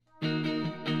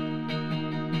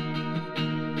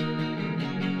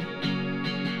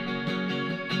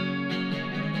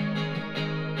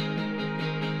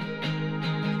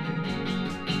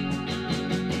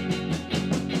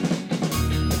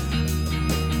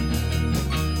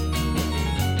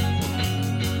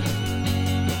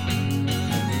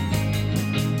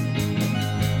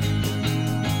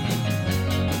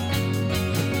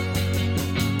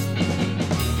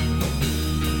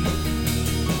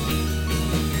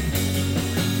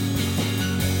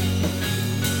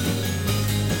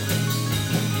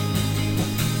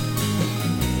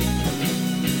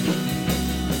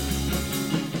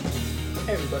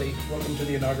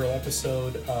inaugural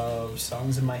episode of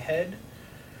Songs in My Head,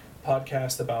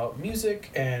 podcast about music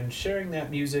and sharing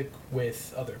that music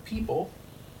with other people.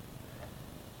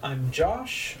 I'm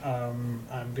Josh. I'm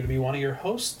going to be one of your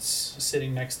hosts.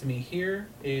 Sitting next to me here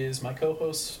is my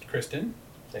co-host, Kristen.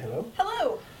 Say hello.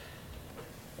 Hello.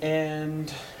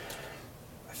 And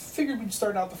I figured we'd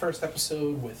start out the first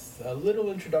episode with a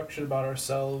little introduction about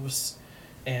ourselves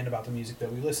and about the music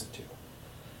that we listen to.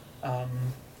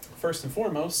 First and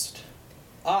foremost,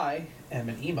 I am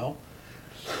an emo.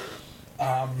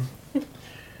 I'm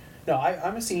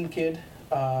a scene kid,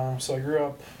 so I grew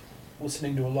up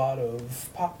listening to a lot of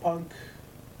pop punk.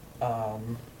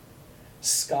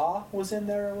 Ska was in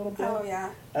there a little bit. Oh,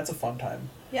 yeah. That's a fun time.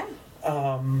 Yeah.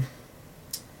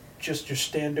 Just your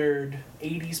standard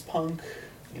 80s punk,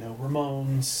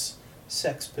 Ramones,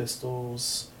 Sex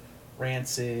Pistols,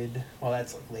 Rancid. Well,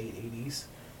 that's like late 80s,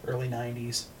 early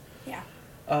 90s. Yeah.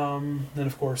 Then,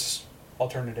 of course,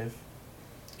 alternative.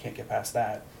 Can't get past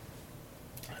that.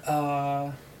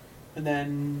 And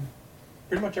then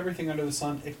pretty much everything under the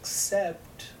sun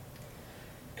except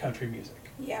country music.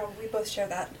 Yeah, we both share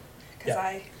that.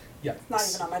 Because it's not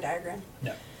even on my diagram.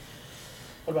 No.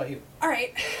 What about you? All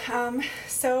right.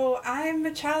 So I'm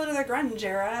a child of the grunge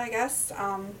era, I guess.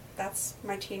 That's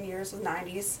my teen years was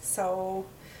 90s. So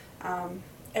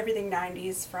everything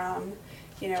 90s from,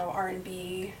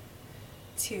 R&B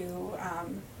to,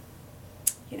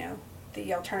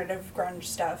 the alternative grunge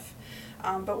stuff.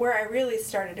 But where I really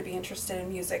started to be interested in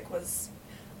music was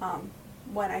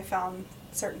when I found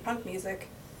certain punk music.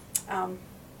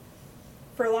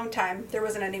 For a long time, there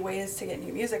wasn't any ways to get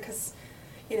new music because,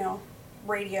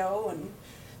 radio and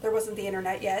there wasn't the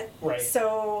internet yet. Right.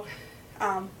 So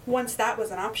once that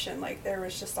was an option, there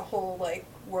was just a whole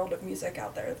world of music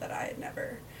out there that I had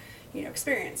never,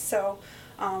 experienced. So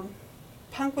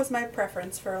punk was my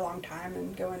preference for a long time,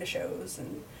 and going to shows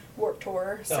and Warped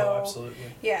Tour. So, absolutely.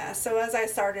 Yeah, so as I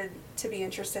started to be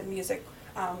interested in music,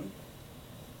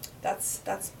 that's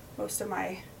most of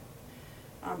my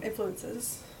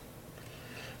influences.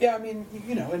 Yeah, I mean,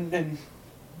 and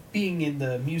being in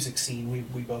the music scene,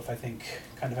 we both, I think,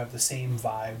 kind of have the same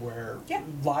vibe where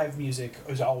live music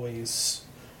is always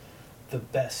the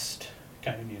best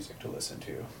kind of music to listen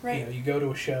to. Right. You go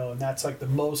to a show, and that's the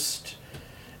most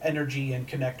energy and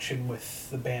connection with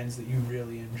the bands that you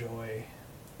really enjoy.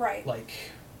 Right.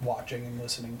 Watching and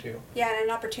listening to. Yeah, and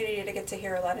an opportunity to get to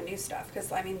hear a lot of new stuff.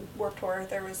 Because, Warped Tour,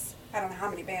 there was, I don't know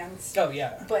how many bands. Oh,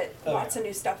 yeah. But lots of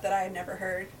new stuff that I had never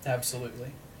heard.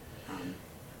 Absolutely.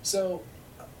 So,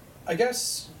 I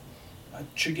guess I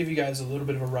should give you guys a little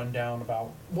bit of a rundown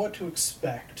about what to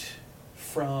expect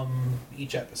from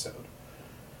each episode.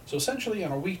 So essentially,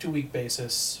 on a week-to-week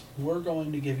basis, we're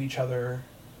going to give each other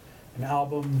an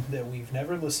album that we've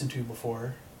never listened to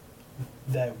before,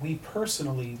 that we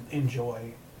personally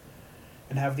enjoy,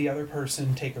 and have the other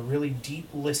person take a really deep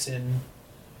listen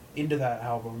into that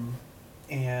album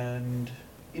and,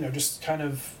 just kind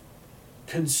of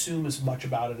consume as much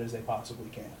about it as they possibly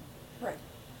can. Right.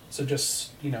 So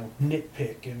just,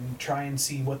 nitpick and try and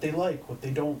see what they like, what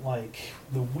they don't like,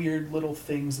 the weird little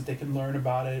things that they can learn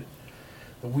about it,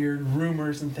 the weird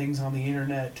rumors and things on the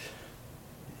internet,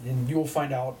 and you'll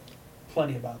find out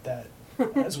plenty about that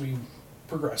as we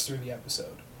progress through the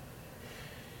episode.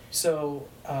 So,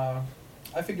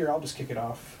 I figure I'll just kick it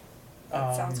off.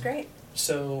 That sounds great.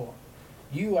 So,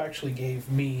 you actually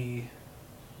gave me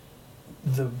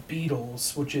the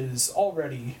Beatles, which is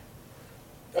already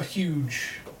a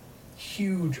huge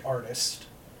artist.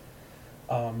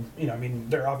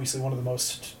 They're obviously one of the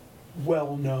most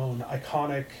well-known,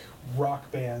 iconic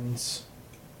rock bands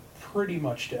pretty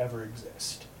much to ever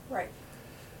exist. Right.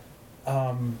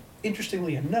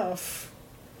 Interestingly enough,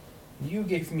 you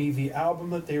gave me the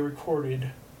album that they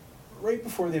recorded right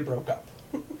before they broke up.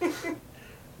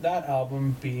 That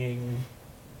album being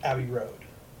Abbey Road.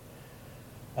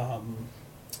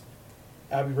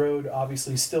 Abbey Road,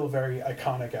 obviously still a very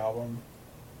iconic album,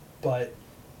 but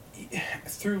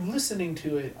through listening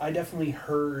to it, I definitely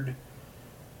heard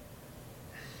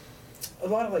a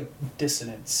lot of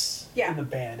dissonance in the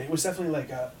band. It was definitely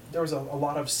there was a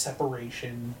lot of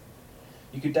separation.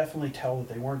 You could definitely tell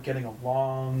that they weren't getting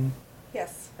along.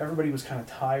 Yes. Everybody was kind of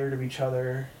tired of each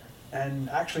other. And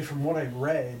actually, from what I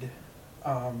read,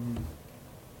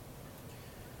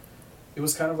 it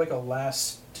was kind of like a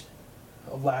last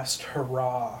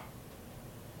hurrah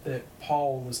that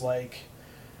Paul was like,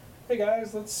 "Hey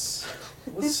guys, let's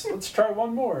try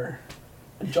one more."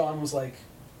 And John was like,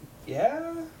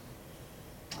 "Yeah,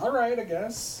 all right, I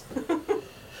guess."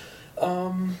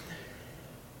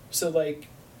 So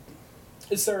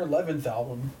it's their 11th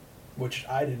album, which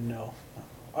I didn't know.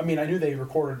 I mean, I knew they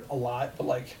recorded a lot, but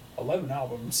like 11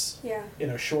 albums Yeah. in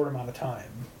a short amount of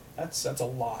time. That's a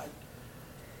lot.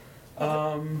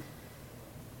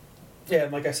 Yeah,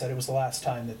 and like I said, it was the last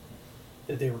time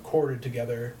that they recorded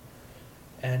together.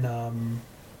 And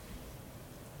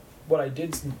what I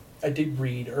did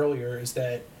read earlier is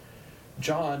that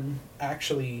John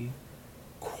actually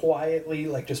quietly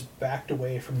like just backed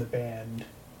away from the band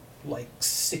like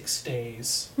 6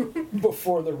 days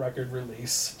before the record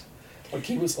released. Like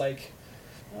he was like,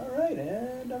 all right,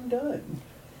 and I'm done.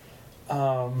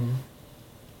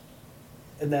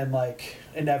 And then like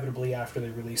inevitably after they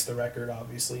released the record,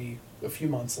 obviously a few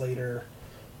months later,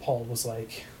 Paul was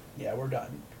like, yeah, we're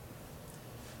done.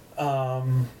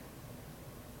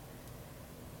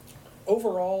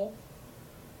 Overall,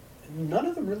 none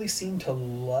of them really seemed to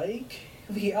like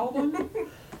the album,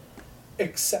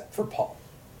 except for Paul.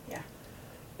 Yeah.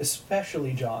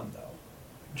 Especially John, though.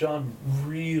 John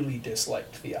really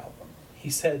disliked the album. He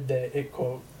said that it,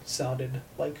 quote, sounded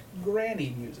like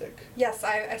granny music. Yes,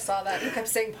 I saw that. He kept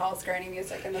saying Paul's granny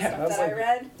music in the stuff that like, I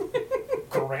read.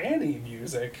 Granny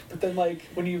music? But then, like,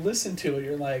 when you listen to it,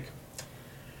 you're like,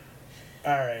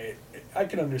 alright, I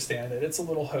can understand it. It's a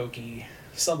little hokey,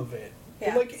 some of it.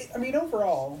 Yeah. But, like, I mean,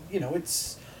 overall, you know,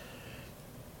 it's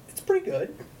pretty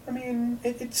good. I mean,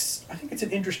 I think it's an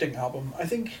interesting album. I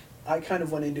think I kind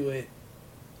of went into it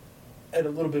at a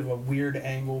little bit of a weird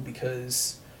angle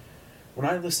because when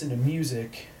I listen to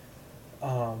music,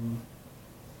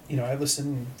 you know, I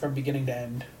listen from beginning to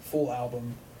end, full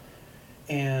album,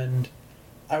 and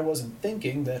I wasn't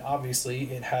thinking that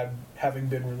obviously it having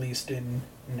been released in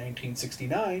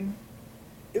 1969,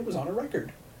 it was on a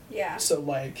record. Yeah. So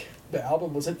like the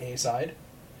album was an A-side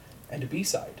and a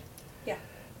B-side. Yeah.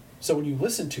 So when you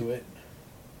listen to it,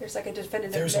 There's like a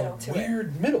definitive there's middle a to it.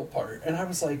 weird middle part, and I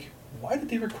was like, why did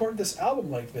they record this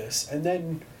album like this? And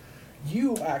then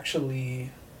you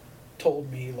actually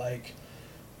told me like,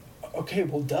 okay,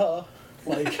 well, duh.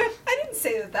 Like, I didn't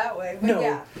say it that way, but no,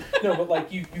 yeah. no, but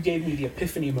like you gave me the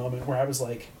epiphany moment where I was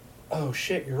like, oh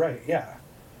shit, you're right, yeah.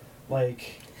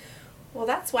 Like, Well,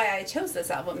 that's why I chose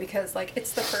this album, because like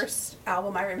it's the first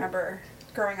album I remember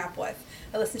growing up with.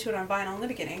 I listened to it on vinyl in the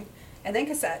beginning, and then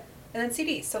cassette, and then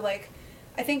CD. So like,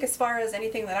 I think as far as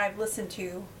anything that I've listened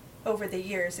to over the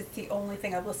years, it's the only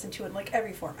thing I've listened to in like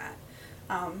every format.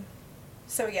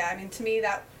 So yeah, I mean, to me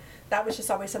that was just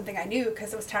always something I knew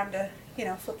because it was time to, you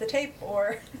know, flip the tape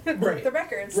or Right. the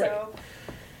record. So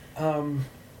and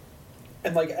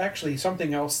like actually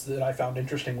something else that I found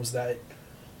interesting was that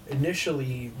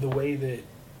initially the way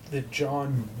that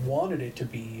John wanted it to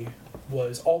be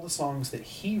was all the songs that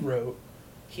he wrote,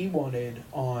 he wanted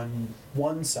on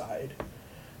one side,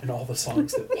 and all the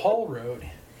songs that Paul wrote,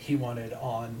 he wanted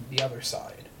on the other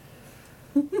side.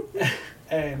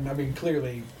 And I mean,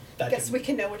 clearly that guess we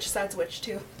can know which side's which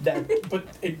too. but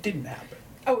it didn't happen.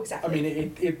 Oh, exactly. I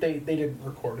mean, they didn't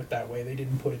record it that way. They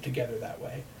didn't put it together that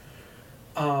way.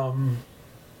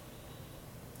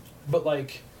 But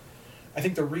like, I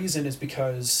think the reason is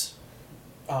because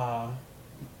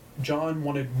John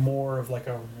wanted more of like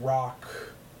a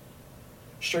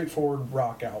straightforward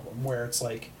rock album where it's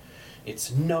like,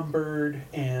 it's numbered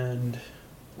and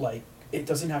like it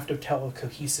doesn't have to tell a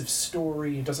cohesive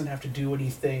story. It doesn't have to do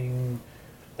anything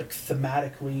like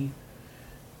thematically.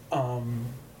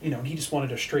 You know, he just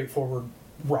wanted a straightforward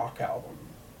rock album.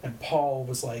 And Paul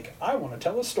was like, I want to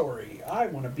tell a story. I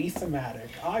want to be thematic.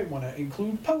 I want to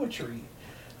include poetry.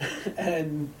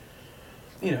 And,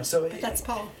 you know, so... That's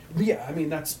Paul. Yeah, I mean,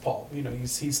 that's Paul. You know,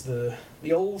 he's the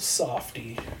old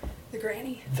softy. The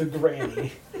granny. The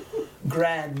granny.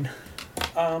 Gran.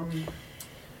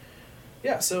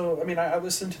 Yeah, so, I mean, I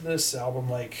listened to this album,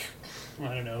 like,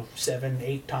 I don't know,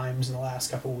 7-8 times in the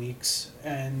last couple weeks.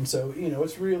 And so, you know,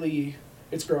 it's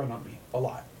grown on me a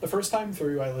lot. The first time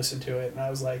through, I listened to it, and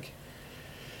I was like,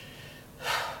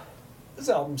 this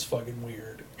album's fucking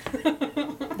weird.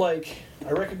 Like,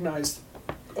 I recognized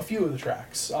a few of the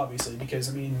tracks, obviously, because,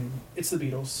 I mean, it's the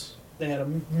Beatles. They had a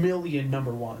million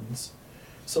number ones.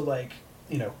 So, like,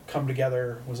 you know, Come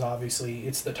Together was obviously,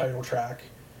 it's the title track,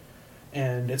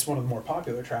 and it's one of the more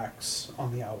popular tracks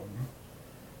on the album.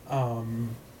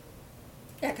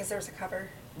 Yeah, because there's a cover and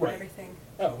Right. everything.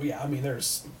 Oh yeah, I mean their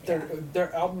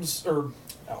songs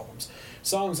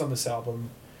on this album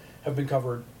have been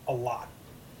covered a lot.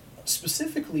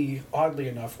 Specifically, oddly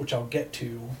enough, which I'll get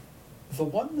to, the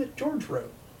one that George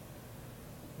wrote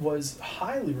was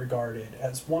highly regarded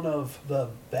as one of the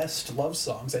best love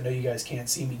songs. I know you guys can't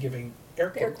see me giving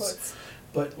air quotes.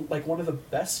 But like one of the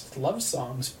best love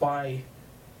songs by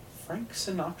Frank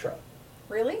Sinatra.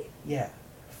 Really? Yeah.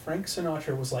 Frank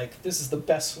Sinatra was like, this is the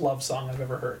best love song I've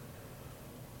ever heard.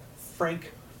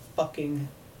 Frank fucking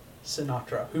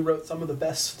Sinatra, who wrote some of the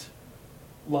best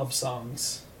love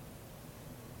songs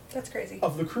That's crazy.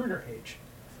 of the crooner age.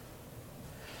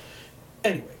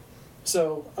 Anyway,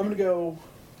 so I'm going to go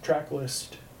track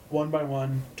list one by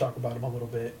one, talk about them a little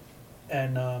bit,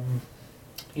 and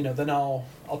then I'll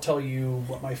tell you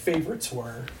what my favorites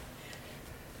were.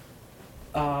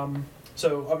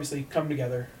 So obviously, Come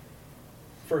Together,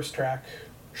 first track,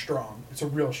 strong. It's a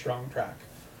real strong track.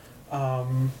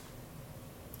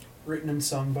 Written and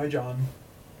sung by John,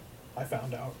 I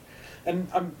found out. And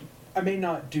I may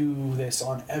not do this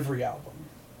on every album.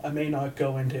 I may not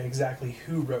go into exactly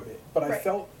who wrote it, but Right.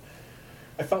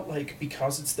 I felt like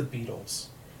because it's the Beatles.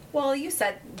 Well, you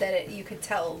said that you could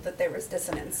tell that there was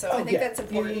dissonance, so I think yeah. that's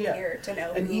important Yeah. here to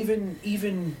know. And who-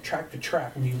 even track to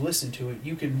track, when you listen to it,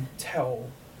 you can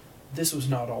tell this was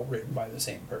not all written by the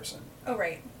same person. Oh,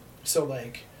 right. So,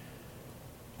 like,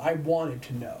 I wanted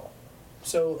to know.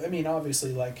 So, I mean,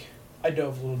 obviously, like, I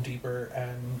dove a little deeper,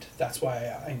 and that's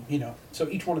why so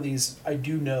each one of these, I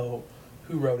do know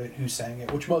who wrote it, who sang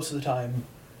it, which most of the time,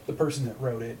 the person that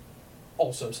wrote it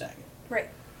also sang it. Right.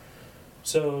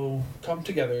 So, Come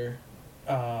Together,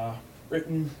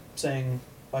 written, sang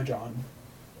by John.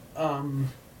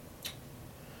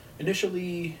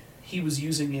 Initially, he was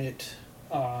using it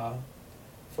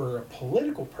for a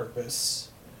political purpose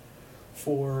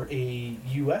for a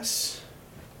U.S.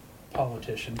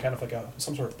 politician, kind of like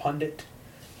some sort of pundit.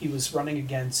 He was running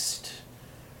against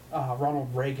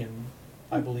Ronald Reagan,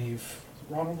 I believe.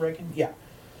 Ronald Reagan? Yeah.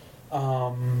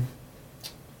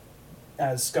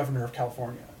 As governor of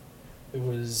California. It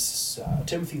was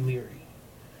Timothy Leary.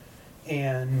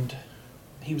 And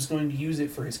he was going to use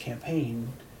it for his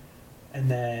campaign,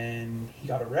 and then he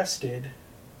got arrested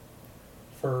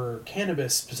for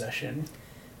cannabis possession,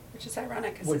 Which is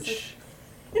ironic. 'Cause which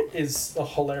is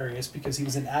hilarious because he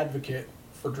was an advocate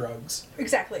for drugs.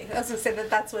 exactly. I was going to say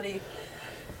that's what he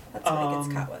gets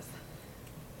caught with.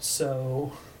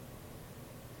 So,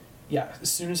 yeah,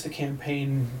 as soon as the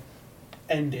campaign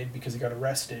ended because he got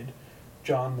arrested,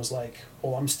 John was like,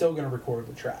 well, I'm still going to record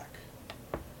the track.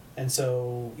 And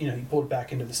so, he pulled it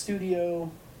back into the studio,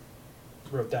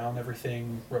 wrote down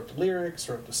everything, wrote the lyrics,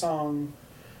 wrote the song.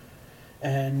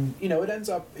 And, it ends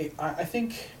up, I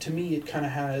think, to me, it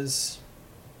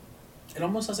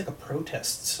almost has like a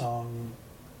protest song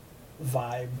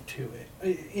vibe to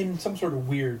it, in some sort of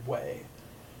weird way.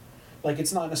 Like,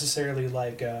 it's not necessarily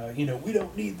like, we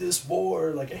don't need this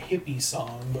war, like a hippie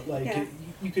song, but like, Yeah.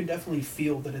 you can definitely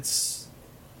feel that it's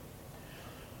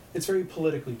very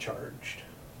politically charged,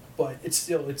 but it's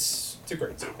a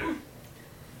great song.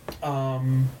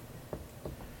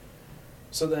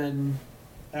 So then,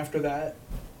 after that,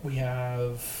 we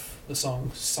have the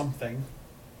song Something,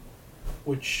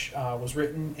 which was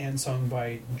written and sung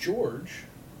by George,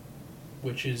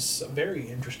 which is very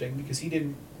interesting because he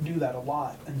didn't do that a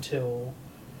lot until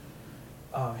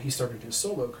he started his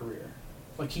solo career.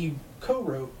 Like, he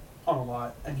co-wrote on a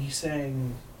lot, and he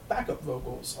sang backup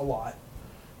vocals a lot,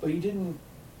 but he didn't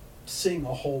sing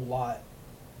a whole lot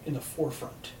in the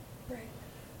forefront. Right.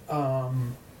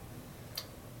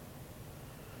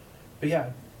 But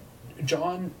yeah,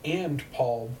 John and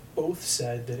Paul both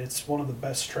said that it's one of the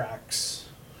best tracks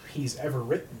he's ever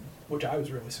written, which I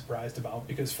was really surprised about,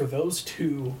 because for those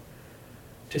two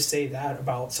to say that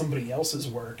about somebody else's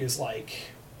work is like,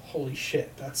 holy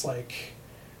shit, that's like,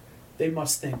 they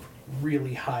must think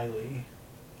really highly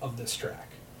of this track.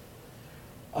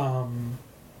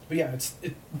 But yeah,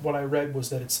 what I read was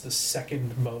that it's the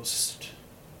second most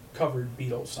covered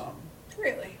Beatles song.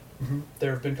 Really? Mm-hmm.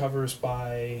 There have been covers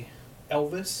by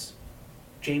Elvis,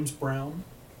 James Brown,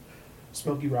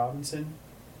 Smokey Robinson.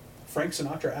 Frank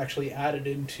Sinatra actually added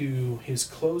into his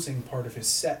closing part of his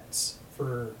sets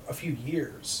for a few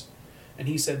years, and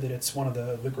he said that it's one of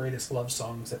the greatest love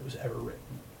songs that was ever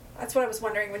written. That's what I was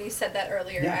wondering when you said that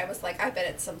earlier. Yeah. I was like, I bet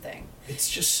it's something.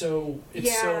 It's just so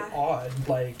Yeah. odd.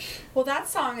 Like, Well, that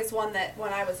song is one that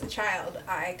when I was a child,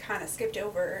 I kind of skipped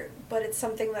over, but it's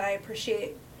something that I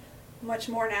appreciate much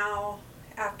more now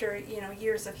after,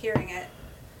 years of hearing it.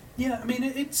 yeah, I mean,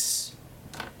 it's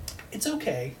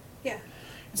okay. Yeah.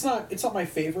 It's not my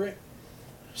favorite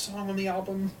song on the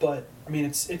album, but I mean,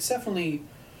 it's definitely,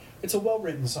 it's a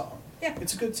well-written song. Yeah.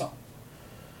 It's a good song.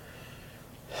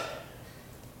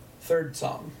 Third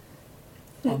song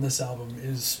on this album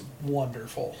is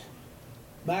wonderful.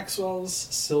 Maxwell's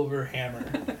Silver Hammer.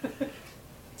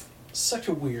 Such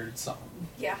a weird song.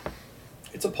 Yeah.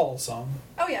 It's a Paul song.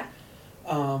 Oh, yeah.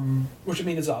 Which, I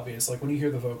mean, is obvious. Like, when you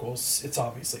hear the vocals, it's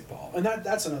obviously Paul. And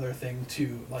that's another thing,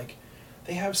 too. Like,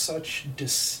 they have such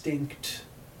distinct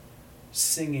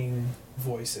singing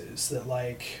voices that,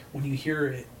 like, when you hear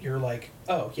it, you're like,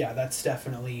 oh, yeah, that's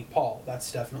definitely Paul.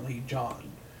 That's definitely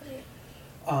John.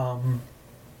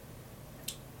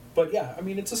 But yeah, I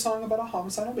mean, it's a song about a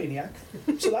homicidal maniac,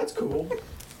 so that's cool.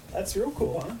 That's real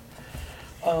cool,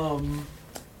 huh?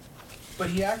 But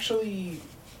he actually,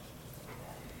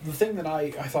 the thing that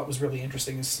I thought was really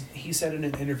interesting is he said in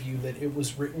an interview that it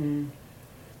was written,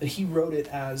 that he wrote it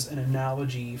as an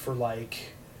analogy for,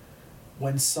 like,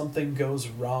 when something goes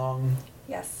wrong.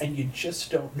 Yes. And you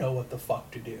just don't know what the fuck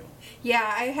to do.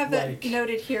 Yeah, I have that like,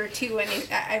 noted here too, and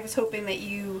I was hoping that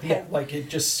you had... Yeah, like it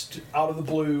just, out of the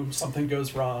blue, something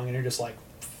goes wrong, and you're just like,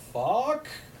 fuck?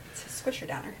 It's a squisher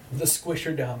downer. The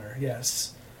squisher downer,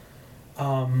 yes.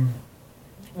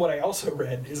 What I also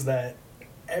read is that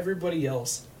everybody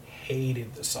else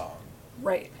hated the song.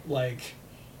 Right. Like...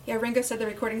 Yeah, Ringo said the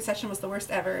recording session was the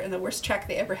worst ever, and the worst track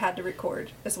they ever had to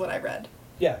record, is what I read.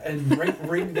 Yeah, and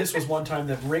this was one time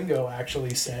that Ringo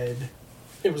actually said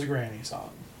it was a granny song.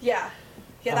 Yeah.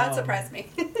 Yeah, that surprised me.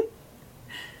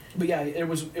 But yeah, it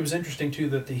was interesting too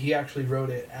that he actually wrote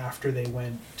it after they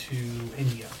went to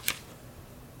India.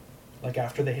 Like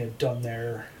after they had gone on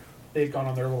their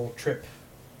little trip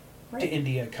to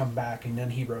India, come back, and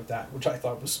then he wrote that, which I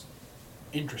thought was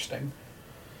interesting.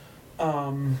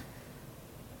 And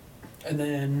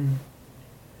then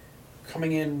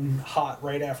coming in hot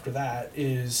right after that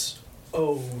is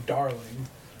Oh Darling,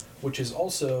 which is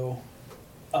also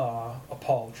a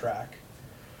Paul track.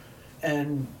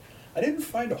 And I didn't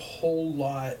find a whole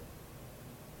lot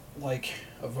like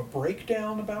of a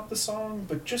breakdown about the song,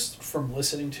 but just from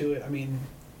listening to it, I mean,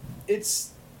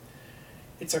 it's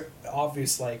a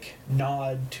obvious like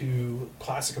nod to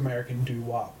classic American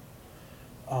doo-wop.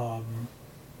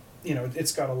 You know,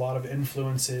 it's got a lot of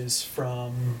influences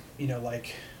from, you know,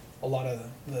 like a lot of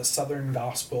the Southern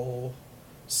gospel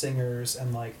singers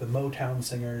and like the Motown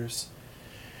singers.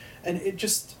 And it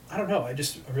just, I don't know, I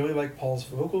really like Paul's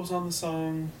vocals on the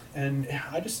song, and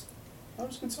that was a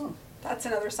good song. That's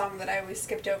another song that I always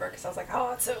skipped over because I was like,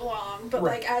 oh, it's so long. But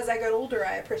right. Like as I got older,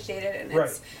 I appreciate it, and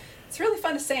it's really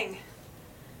fun to sing.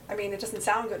 I mean, it doesn't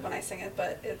sound good when I sing it,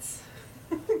 but it's...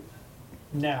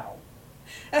 Now.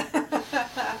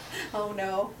 Oh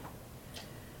no.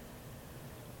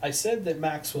 I said that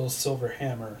Maxwell's Silver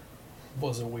Hammer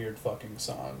was a weird fucking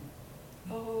song.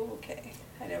 Oh, okay.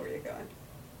 I know where you're going.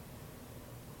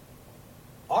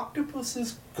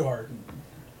 Octopus's Garden.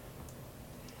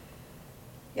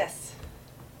 Yes.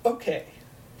 Okay.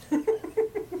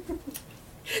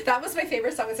 That was my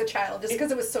favorite song as a child, just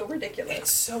because it was so ridiculous.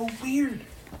 It's so weird.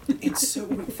 It's so...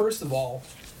 First of all,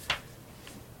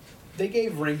 they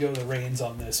gave Ringo the reins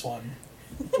on this one.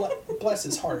 Bless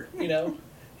his heart, you know?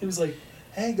 He was like,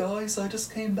 hey guys, I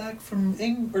just came back from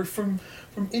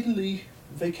Italy,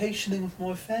 vacationing with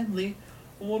my family.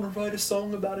 I want to write a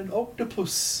song about an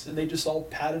octopus. And they just all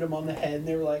patted him on the head, and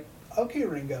they were like, okay,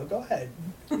 Ringo, go ahead.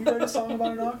 You write a song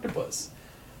about an octopus.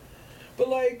 But,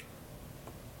 like,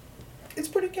 it's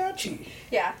pretty catchy.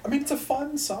 Yeah. I mean, it's a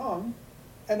fun song.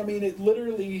 And, I mean, it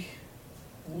literally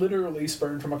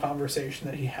spurned from a conversation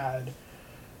that he had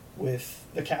with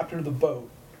the captain of the boat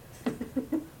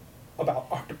about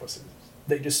octopuses.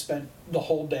 They just spent the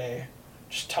whole day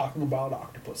just talking about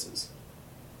octopuses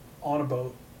on a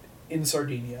boat in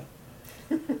Sardinia.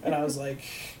 And I was like,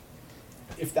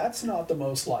 if that's not the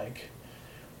most, like,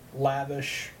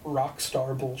 lavish rock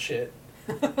star bullshit.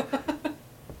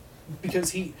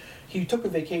 Because he took a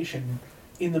vacation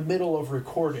in the middle of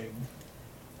recording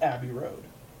Abbey Road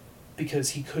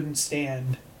because he couldn't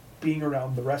stand being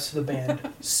around the rest of the band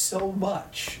so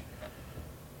much.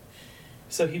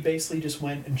 So he basically just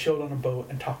went and chilled on a boat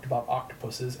and talked about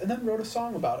octopuses and then wrote a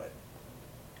song about it.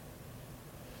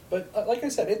 But like I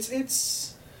said,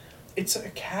 it's a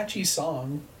catchy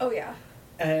song. Oh yeah.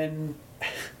 And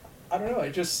I don't know,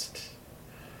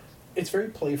 it's very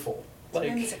playful. Like,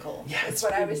 whimsical. Yeah, that's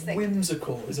what I was thinking.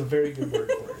 Whimsical is a very good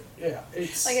word for it. Yeah,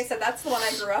 it's like I said, that's the one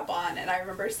I grew up on, and I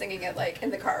remember singing it like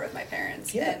in the car with my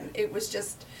parents. Yeah. And it was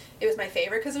my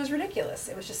favorite because it was ridiculous.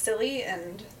 It was just silly,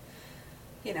 and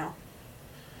you know.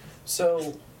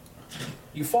 So,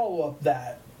 you follow up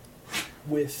that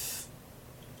with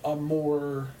a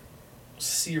more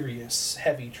serious,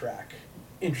 heavy track.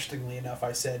 Interestingly enough,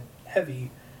 I said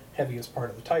heavy as part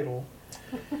of the title,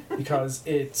 because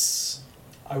it's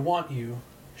I Want You,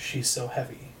 She's So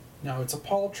Heavy. Now, it's a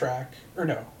Paul track,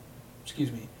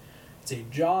 it's a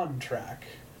John track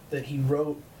that he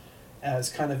wrote as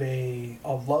kind of a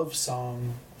love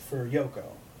song for Yoko.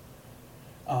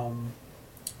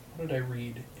 What did I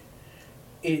read?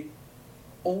 It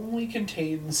only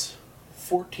contains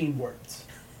 14 words.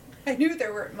 I knew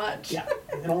there weren't much. Yeah,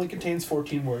 it only contains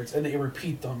 14 words, and they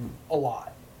repeat them a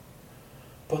lot.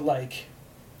 But, like,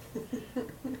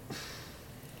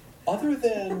 other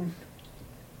than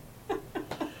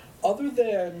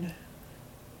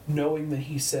knowing that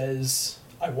he says,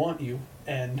 I want you,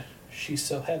 and she's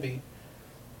so heavy,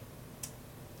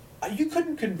 you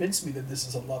couldn't convince me that this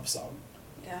is a love song.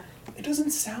 Yeah. It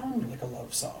doesn't sound like a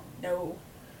love song. No.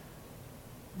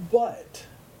 But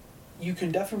you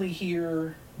can definitely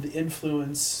hear the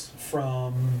influence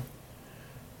from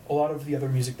a lot of the other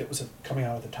music that was coming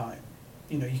out at the time.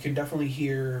 You know, you can definitely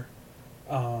hear,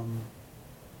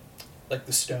 like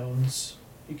the Stones.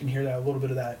 You can hear that, a little bit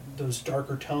of that, those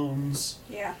darker tones.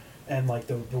 Yeah. And like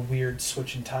the weird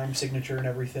switch in time signature and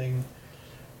everything.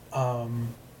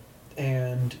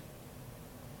 And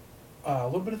a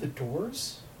little bit of the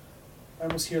Doors. I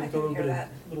almost hear like a little bit of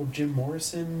little Jim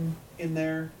Morrison in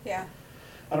there. Yeah.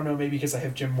 I don't know, maybe because I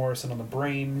have Jim Morrison on the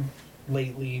brain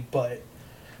lately, but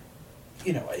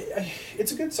you know,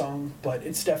 it's a good song, but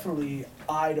it's definitely,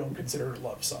 I don't consider it a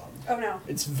love song. Oh no.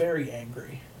 It's very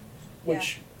angry,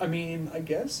 which I mean, I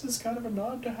guess is kind of a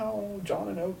nod to how John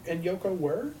and Yoko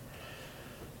were.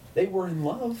 They were in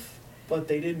love, but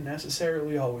they didn't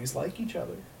necessarily always like each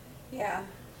other. Yeah.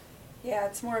 Yeah,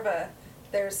 it's more of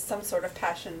there's some sort of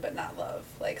passion but not love.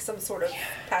 Like some sort of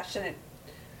passionate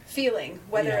feeling,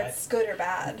 whether it's good or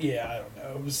bad. Yeah, I don't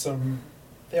know. It was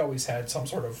they always had some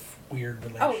sort of weird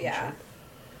relationship. Oh, yeah.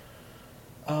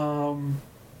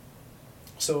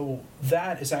 So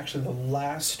that is actually the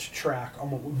last track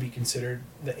on what would be considered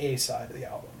the A side of the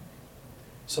album.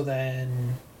 So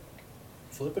then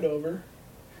flip it over.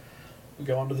 We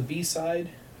go on to the B side.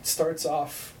 It starts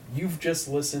off, you've just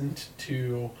listened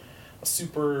to a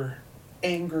super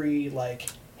angry, like,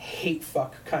 hate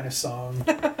fuck kind of song.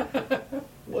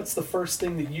 What's the first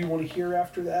thing that you want to hear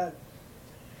after that?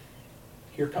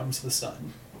 Here Comes the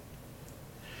Sun.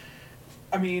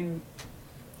 I mean,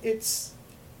 it's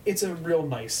a real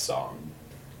nice song.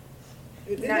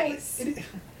 Nice.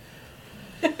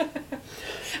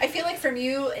 I feel like from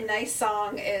you, a nice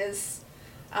song is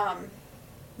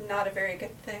not a very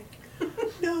good thing.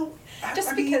 No.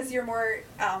 Just because you're more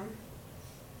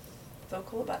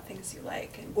vocal about things you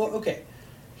like. Well, okay.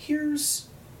 Here's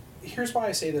why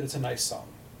I say that it's a nice song.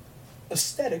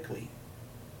 Aesthetically,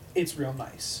 it's real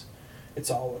nice. It's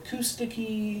all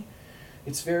acoustic-y.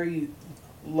 It's very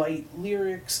light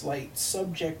lyrics, light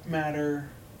subject matter.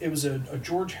 It was a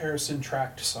George Harrison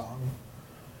tracked song.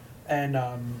 And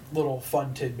little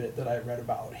fun tidbit that I read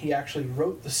about. He actually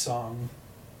wrote the song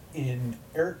in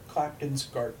Eric Clapton's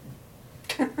garden.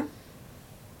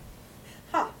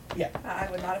 Huh. Yeah. I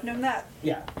would not have known that.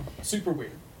 Yeah. Super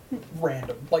weird.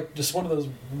 Random. Like, just one of those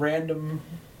random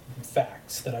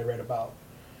facts that I read about.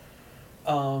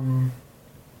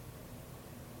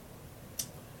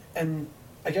 And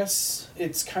I guess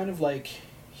it's kind of like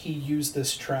he used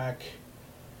this track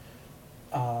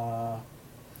to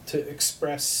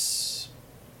express,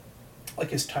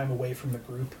 like, his time away from the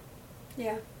group.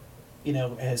 Yeah. You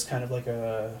know, as kind of like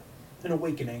an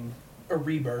awakening, a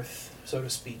rebirth, so to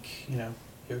speak. You know,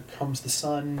 here comes the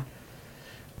sun.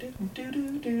 Do do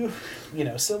do do. You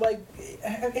know, so like,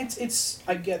 it's.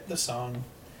 I get the song,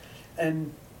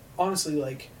 and honestly,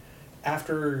 like,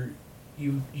 after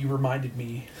you reminded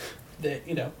me that,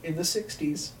 you know, in the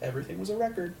 '60s everything was a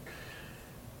record.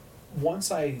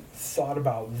 Once I thought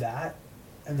about that,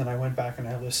 and then I went back and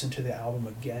I listened to the album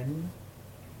again,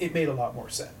 it made a lot more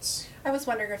sense. I was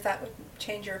wondering if that would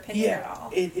change your opinion at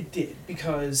all. Yeah, it did,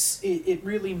 because it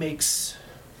really makes...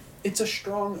 It's a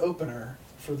strong opener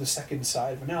for the second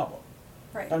side of an album.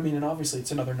 Right. I mean, and obviously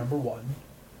it's another number one.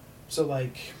 So,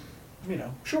 like, you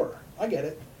know, sure, I get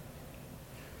it.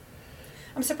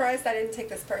 I'm surprised I didn't take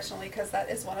this personally, because that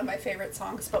is one of my favorite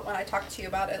songs, but when I talk to you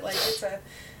about it, like,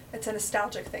 it's a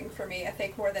nostalgic thing for me, I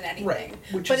think, more than anything.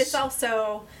 Right. But it's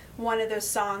also one of those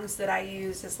songs that I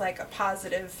use as, like, a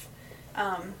positive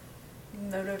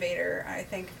motivator, I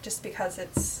think, just because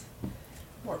it's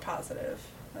more positive.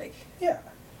 Like, yeah.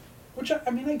 Which, I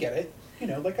mean, I get it. You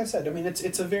know, like I said, I mean,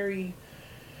 it's a very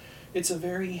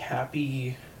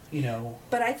happy, you know,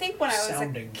 but I think when I was a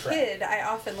sounding kid, track. I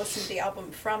often listened to the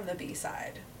album from the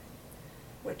B-side,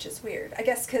 which is weird. I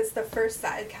guess because the first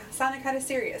side sounded kind of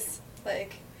serious.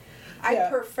 Like, I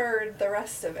preferred the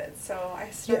rest of it, so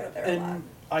I started there a lot. And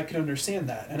I can understand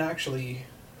that. And actually,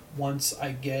 once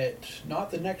I get, not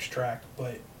the next track,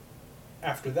 but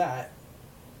after that,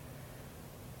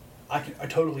 I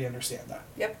totally understand that.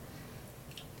 Yep.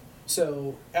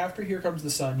 So, after Here Comes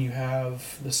the Sun, you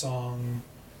have the song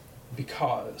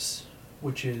Because,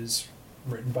 which is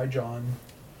written by John.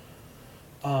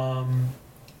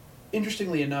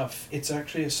 interestingly enough, it's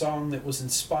actually a song that was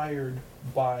inspired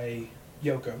by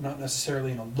Yoko, not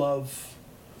necessarily in a love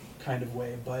kind of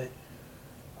way, but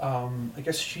I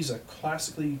guess she's a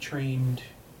classically trained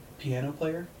piano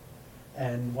player,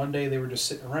 and one day they were just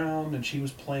sitting around and she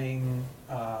was playing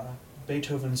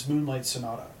Beethoven's Moonlight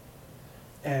Sonata,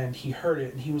 and he heard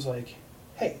it and he was like,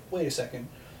 hey, wait a second,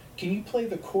 can you play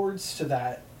the chords to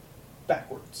that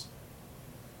backwards?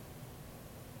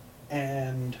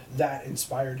 And that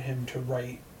inspired him to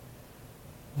write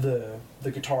the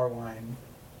guitar line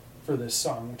for this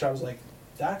song, which I was like,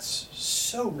 that's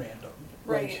so random.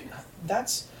 Right.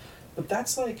 Like,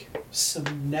 that's like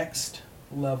some next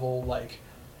level, like,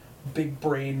 big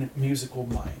brain musical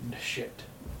mind shit.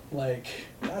 Like,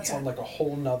 that's Yeah. on like a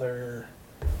whole nother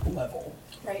level.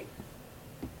 Right.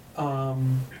 But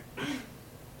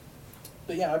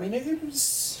yeah, I mean, it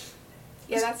was,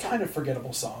 Yeah, it's that's kind of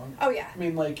forgettable song. Oh yeah. I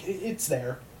mean, like, it's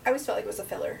there. I always felt like it was a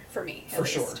filler for me. at For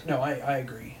sure. least. No, I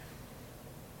agree.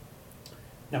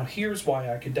 Now, here's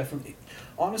why I could definitely...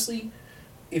 Honestly,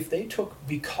 if they took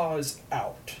Because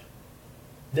out,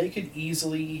 they could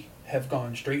easily have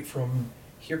gone straight from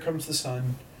Here Comes the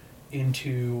Sun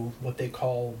into what they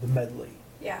call the medley.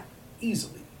 Yeah.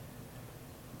 Easily.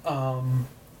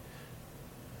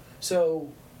 So,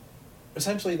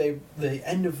 essentially, the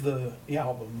end of the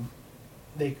album,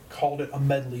 they called it a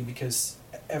medley because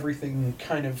everything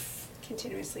kind of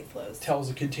Continuously flows. tells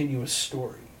a continuous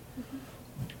story.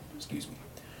 Excuse me.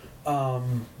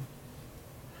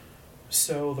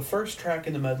 So the first track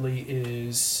in the medley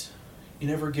is You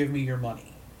Never Give Me Your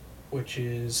Money, which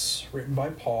is written by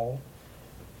Paul,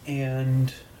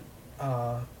 and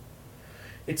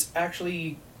it's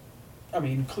actually, I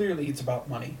mean, clearly it's about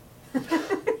money.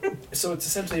 So it's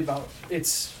essentially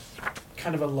it's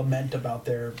kind of a lament about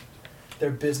their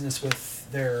business with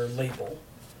their label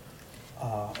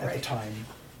at the Right. time.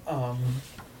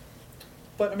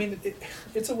 But I mean,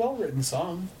 it's a well-written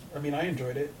song. I mean, I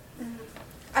enjoyed it.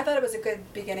 I thought it was a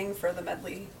good beginning for the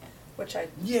medley, which I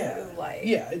do like.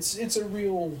 Yeah, it's a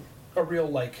real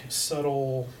like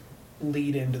subtle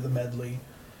lead into the medley.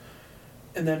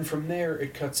 And then from there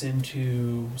it cuts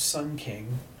into Sun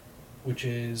King, which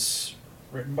is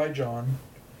written by John.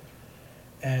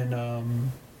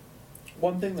 And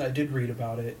one thing that I did read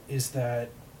about it is that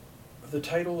the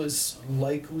title is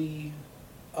likely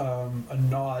a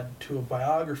nod to a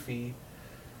biography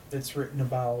that's written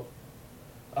about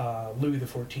Louis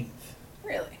XIV.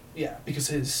 Really? Yeah, because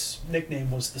his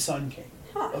nickname was the Sun King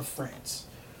Huh. of France.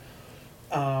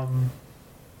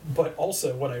 But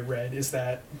also what I read is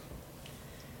that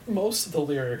most of the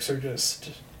lyrics are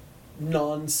just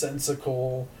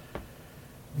nonsensical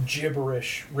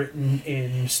gibberish written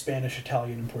in Spanish,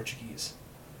 Italian, and Portuguese.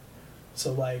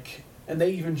 So like, and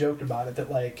they even joked about it that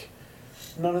like,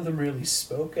 none of them really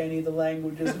spoke any of the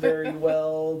languages very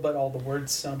well, but all the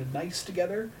words sounded nice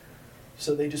together,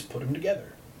 so they just put them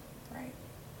together. Right.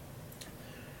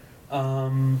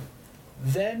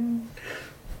 Then,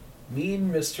 Mean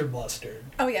Mr. Mustard.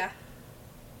 Oh yeah.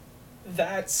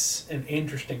 That's an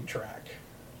interesting track.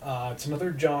 It's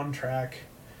another John track,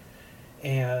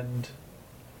 and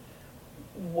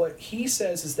what he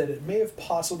says is that it may have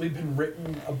possibly been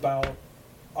written about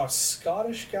a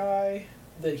Scottish guy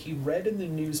that he read in the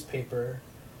newspaper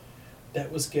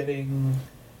that was getting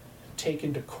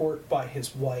taken to court by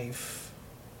his wife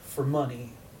for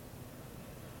money.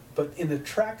 But in the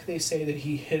track they say that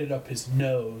he hit it up his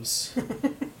nose.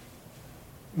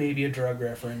 Maybe a drug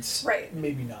reference. Right.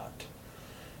 Maybe not.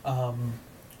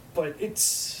 But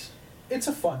it's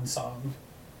a fun song.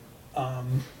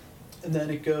 And then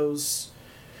it goes,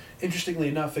 interestingly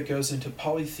enough, it goes into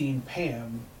Polythene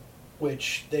Pam,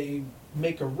 which they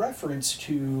make a reference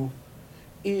to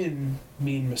in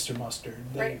Mean Mr. Mustard.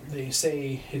 They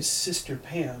say his sister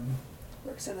Pam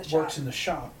Works in the shop. works in the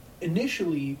shop.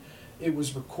 Initially, it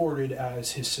was recorded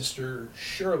as his sister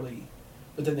Shirley,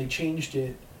 but then they changed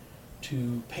it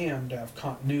to Pam to have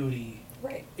continuity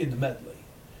Right. in the medley.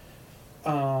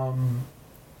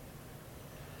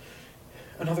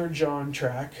 Another John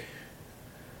track.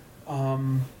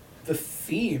 The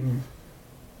theme,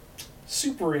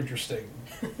 super interesting.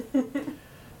 The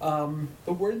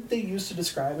word they used to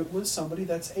describe it was somebody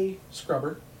that's a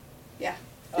scrubber, Yeah.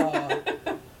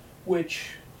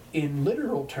 which in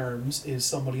literal terms is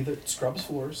somebody that scrubs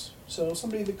floors, so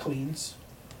somebody that cleans.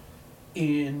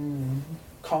 In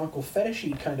comical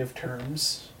fetishy kind of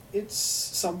terms, it's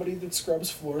somebody that scrubs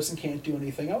floors and can't do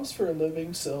anything else for a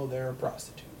living, so they're a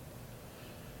prostitute.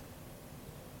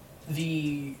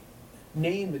 The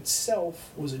name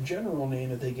itself was a general name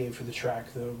that they gave for the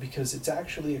track, though, because it's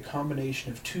actually a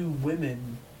combination of two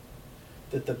women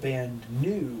that the band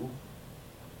knew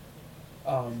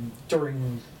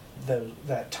during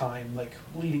that time, like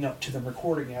leading up to them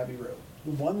recording Abbey Road.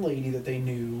 The one lady that they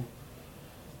knew,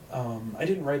 I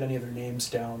didn't write any of their names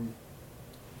down,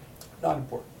 not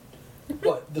important,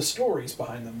 but the stories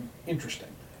behind them, interesting.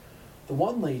 The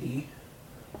one lady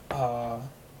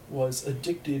was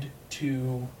addicted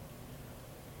to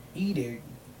eating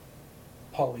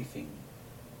polythene.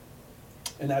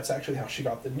 And that's actually how she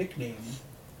got the nickname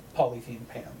Polythene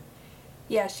Pam.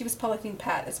 Yeah, she was Polythene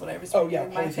Pat is what I was Oh reading yeah,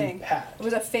 in my Polythene thing. Pat. It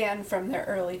was a fan from their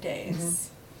early days.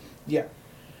 Mm-hmm. Yeah.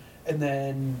 And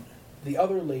then the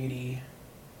other lady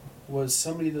was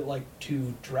somebody that liked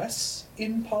to dress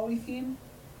in polythene.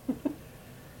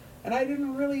 And I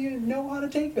didn't really know how to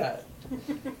take that.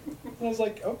 I was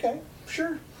like, okay,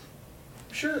 sure.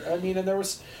 I mean, and there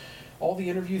was all the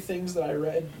interview things that I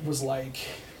read was like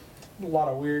a lot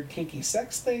of weird kinky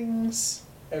sex things.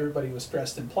 Everybody was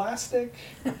dressed in plastic.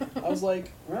 I was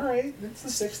like, all right, it's the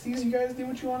 60s. You guys do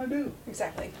what you want to do.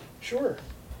 Exactly. Sure.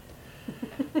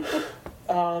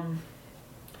 The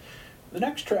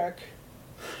next track,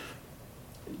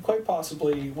 quite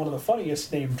possibly one of the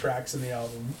funniest named tracks in the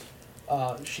album,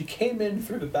 She Came In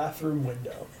Through the Bathroom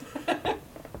Window.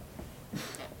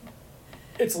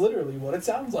 It's literally what it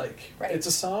sounds like. Right. It's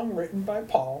a song written by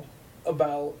Paul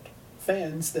about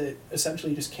fans that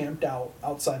essentially just camped out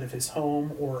outside of his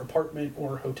home or apartment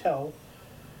or hotel.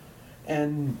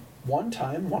 And one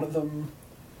time, one of them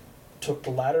took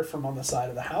the ladder from on the side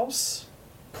of the house,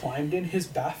 climbed in his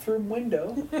bathroom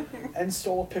window, and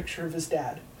stole a picture of his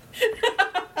dad.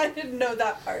 I didn't know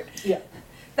that part. Yeah.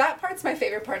 That part's my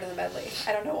favorite part of the medley.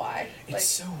 I don't know why. It's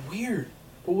so weird.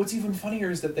 But what's even funnier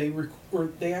is that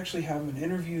they actually have an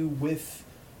interview with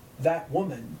that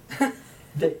woman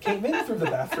that came in through the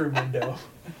bathroom window.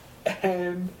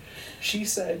 And she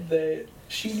said that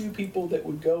she knew people that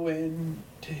would go in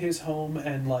to his home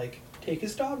and, like, take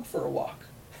his dog for a walk.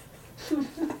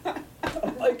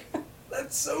 I'm like,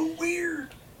 that's so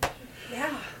weird.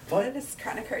 Yeah, But that is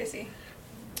kind of crazy.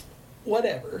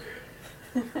 whatever.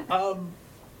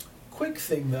 Quick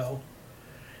thing, though.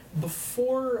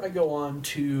 Before I go on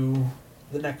to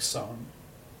the next song,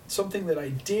 something that I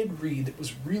did read that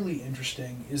was really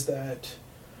interesting is that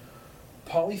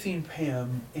Polythene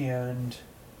Pam and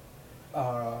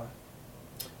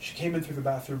She Came In Through the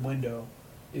Bathroom Window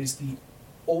is the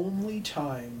only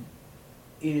time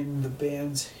in the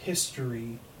band's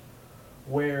history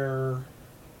where,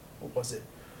 what was it,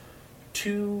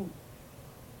 2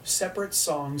 separate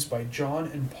songs by John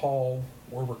and Paul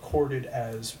were recorded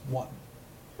as one.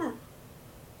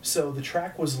 So the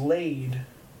track was laid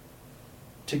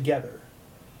together,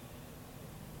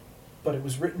 but it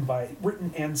was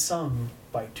written and sung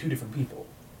by 2 different people.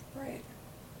 Right.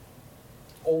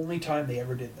 Only time they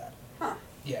ever did that. Huh.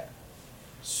 Yeah.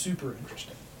 Super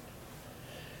interesting.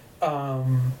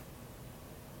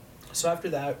 So after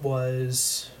that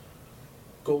was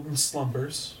Golden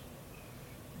Slumbers,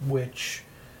 which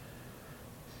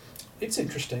it's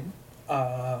interesting.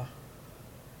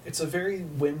 It's a very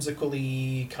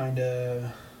whimsically kind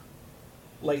of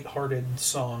lighthearted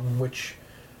song, which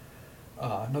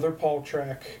another Paul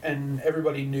track, and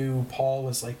everybody knew Paul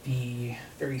was like the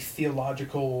very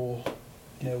theological,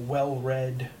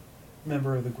 well-read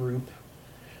member of the group.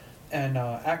 And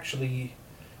actually,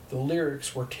 the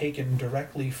lyrics were taken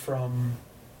directly from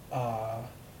a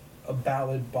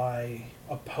ballad by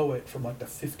a poet from like the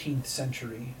 15th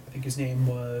century. I think his name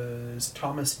was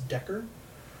Thomas Dekker.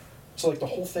 So like the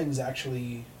whole thing's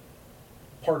actually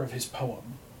part of his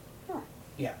poem. Huh.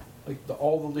 Yeah, like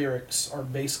all the lyrics are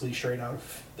basically straight out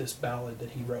of this ballad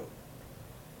that he wrote,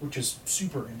 which is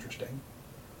super interesting.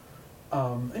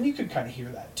 And you could kind of hear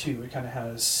that too. It kind of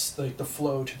has like the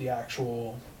flow to the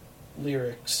actual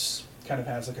lyrics, kind of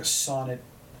has like a sonnet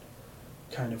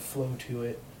kind of flow to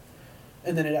it.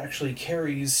 And then it actually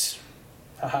carries,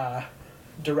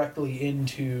 directly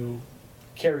into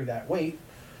Carry That Weight,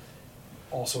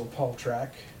 also a Paul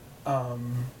track,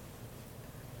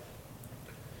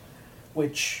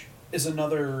 which is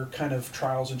another kind of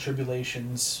trials and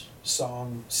tribulations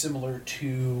song similar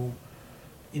to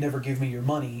You Never Give Me Your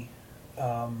Money.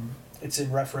 It's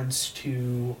in reference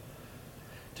to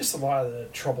just a lot of the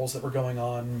troubles that were going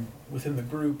on within the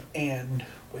group and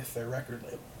with their record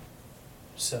label.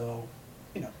 So,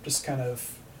 just kind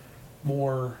of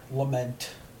more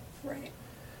lament. Right.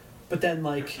 But then,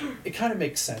 like, it kind of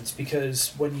makes sense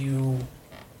because when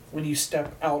you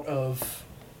step out of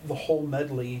the whole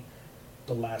medley,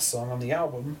 the last song on the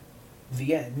album,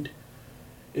 The End,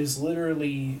 is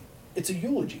literally, it's a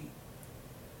eulogy.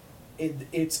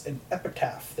 It's an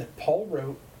epitaph that Paul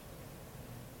wrote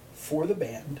for the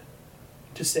band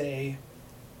to say,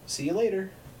 see you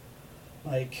later.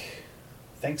 Like,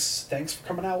 thanks for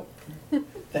coming out.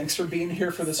 Thanks for being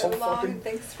here for this so whole long, fucking... and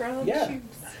thanks for all Yeah. the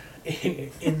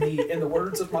shoes. in the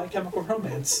words of My Chemical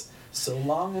Romance, so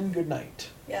long and good night.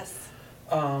 Yes.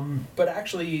 But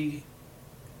actually,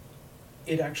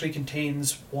 it actually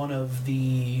contains one of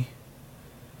the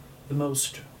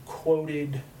most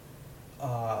quoted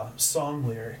song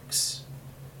lyrics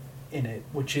in it,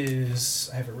 which is,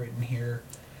 I have it written here,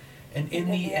 and in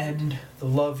the end, the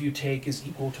love you take is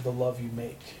equal to the love you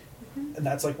make. Mm-hmm. And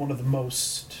that's like one of their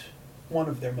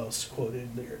most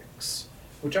quoted lyrics,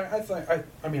 which I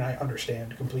mean, I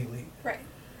understand completely. Right.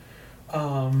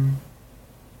 What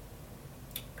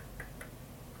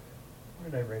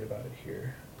did I write about it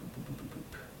here? Boop, boop, boop,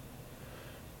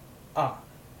 boop, boop.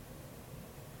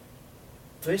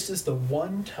 This is the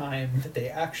one time that they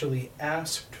actually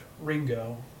asked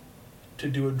Ringo to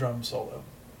do a drum solo.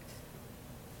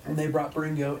 And they brought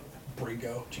Ringo,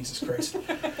 Jesus Christ.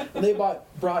 When they brought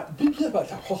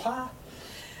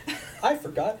I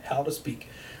forgot how to speak.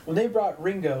 When they brought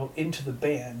Ringo into the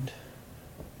band,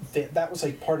 that was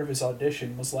like part of his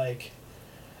audition, was like,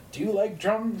 do you like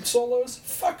drum solos?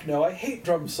 Fuck no, I hate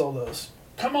drum solos.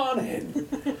 Come on in.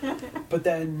 But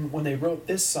then when they wrote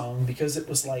this song, because it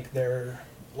was like their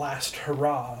last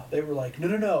hurrah, they were like,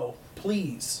 no,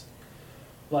 please.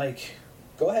 Like,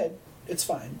 go ahead, it's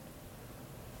fine.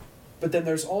 But then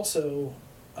there's also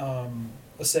a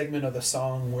segment of the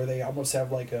song where they almost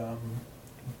have like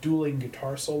dueling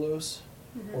guitar solos,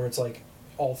 Mm-hmm. where it's like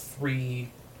all three,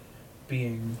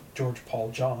 being George,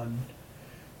 Paul, John,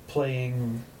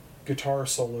 playing guitar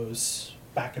solos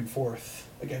back and forth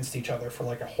against each other for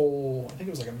like a whole, I think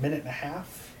it was like a minute and a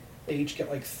half. They each get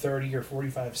like 30 or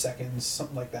 45 seconds,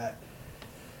 something like that.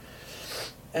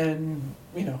 And,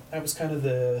 you know, that was kind of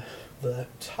the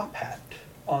top hat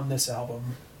on this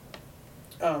album,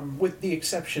 with the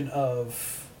exception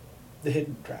of the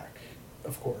hidden track,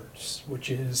 of course, which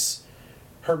is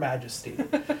Her Majesty,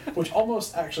 which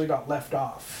almost actually got left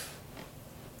off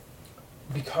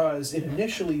because it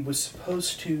initially was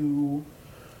supposed to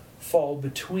fall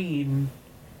between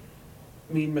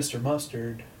Mean Mr.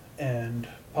 Mustard and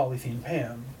Polythene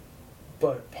Pam,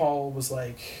 but Paul was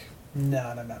like,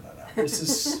 no, this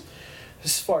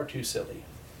is far too silly.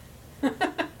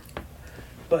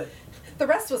 But the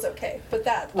rest was okay, but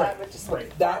that would just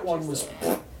right. That one was,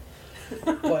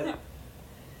 but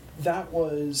that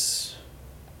was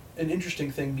an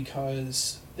interesting thing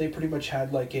because they pretty much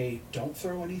had like a don't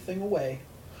throw anything away,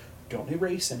 don't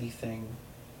erase anything,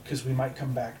 because we might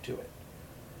come back to it.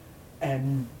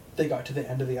 And they got to the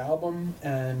end of the album,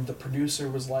 and the producer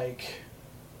was like,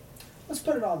 let's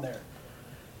put it on there.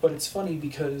 But it's funny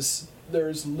because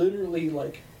there's literally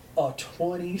like a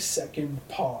 20-second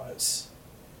pause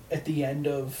at the end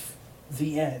of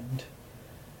the end.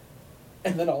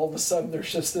 And then all of a sudden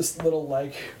there's just this little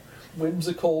like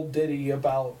whimsical ditty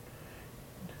about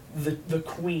the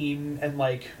queen and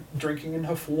like drinking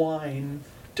enough wine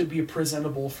to be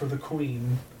presentable for the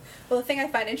queen. Well, the thing I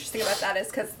find interesting about that is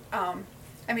because, I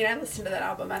mean, I listened to that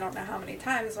album I don't know how many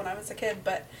times when I was a kid,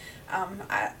 but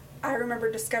I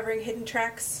remember discovering hidden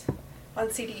tracks on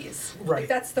CDs. Right. Like,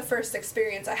 that's the first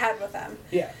experience I had with them.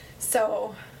 Yeah.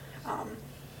 So,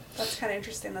 that's kind of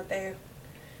interesting that they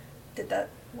did that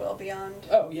well beyond.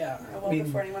 Oh, yeah. Well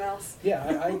before anyone else.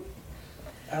 Yeah,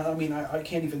 I mean, I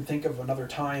can't even think of another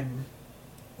time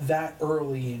that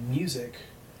early in music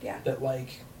Yeah. that,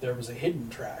 like, there was a hidden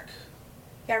track.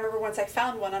 Yeah, I remember once I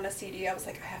found one on a CD, I was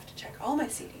like, I have to check all my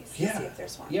CDs to see if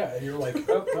there's one. Yeah, and you're like,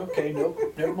 oh, okay, nope,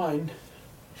 never mind.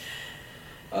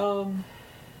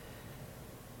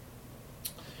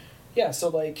 Yeah, so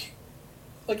like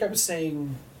I was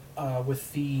saying,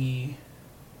 with the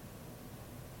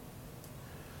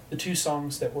two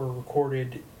songs that were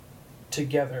recorded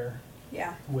together,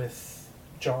 Yeah. with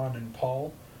John and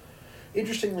Paul,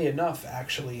 interestingly enough,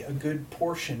 actually, a good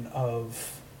portion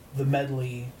of the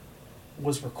medley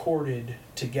was recorded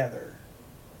together.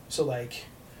 So like,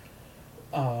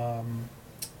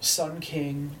 Sun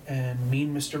King and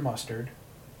Mean Mr. Mustard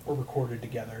were recorded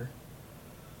together.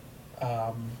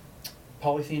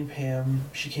 Polythene Pam,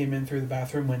 She Came In Through the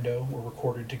Bathroom Window were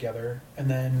recorded together. And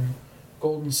then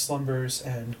Golden Slumbers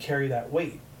and Carry That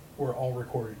Weight were all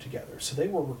recorded together. So they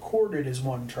were recorded as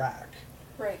one track.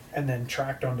 Right. And then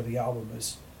tracked onto the album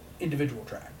as individual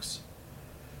tracks.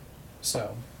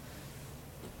 So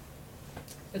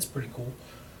it's pretty cool.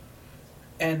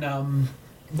 And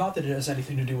not that it has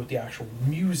anything to do with the actual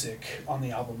music on the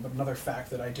album, but another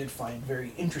fact that I did find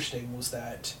very interesting was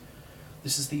that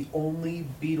this is the only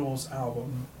Beatles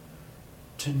album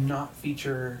to not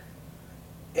feature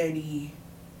any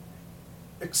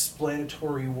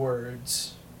self-explanatory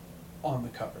words on the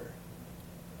cover.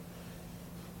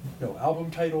 No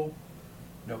album title,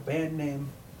 no band name,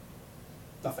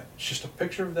 nothing. It's just a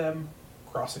picture of them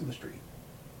crossing the street.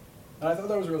 And I thought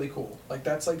that was really cool. Like,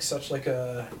 that's like such like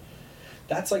a...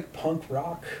 That's like punk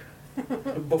rock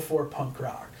before punk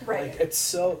rock. Right. Like, it's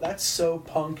so... That's so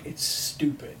punk, it's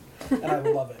stupid. And I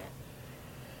love it.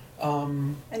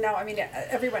 And now, I mean,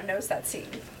 everyone knows that scene.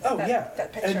 Oh, yeah.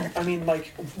 That picture. And, I mean,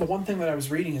 like, the one thing that I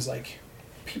was reading is, like,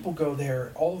 people go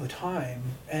there all the time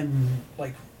and,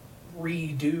 like,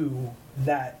 redo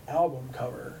that album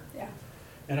cover. Yeah.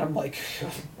 And I'm like,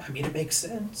 I mean, it makes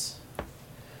sense.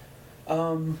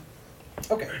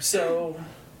 Okay, so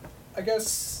I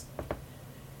guess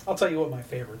I'll tell you what my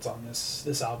favorites on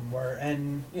this album were,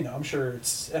 and you know, I'm sure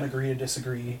it's an agree to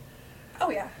disagree.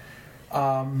 Oh yeah.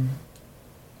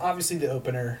 Obviously the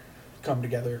opener, Come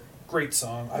Together, great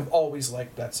song. I've always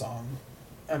liked that song.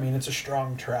 I mean, it's a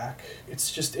strong track.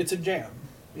 It's a jam.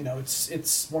 You know,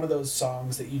 it's one of those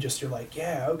songs that you're like,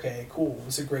 yeah, okay, cool.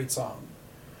 It's a great song.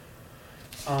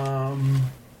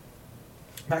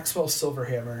 Maxwell's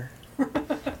Silverhammer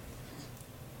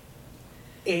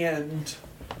and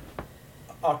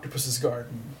Octopus's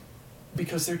Garden,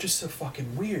 because they're just so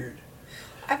fucking weird.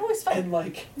 I've always felt And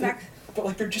like, but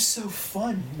like they're just so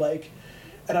fun. Like,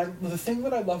 and the thing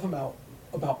that I love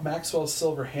about Maxwell's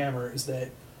Silverhammer is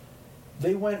that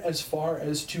they went as far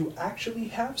as to actually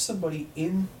have somebody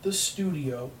in the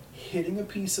studio hitting a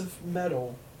piece of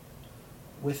metal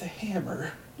with a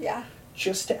hammer. Yeah.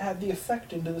 Just to add the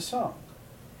effect into the song.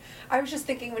 I was just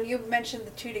thinking when you mentioned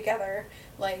the two together,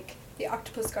 like the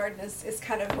Octopus Garden is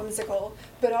kind of whimsical,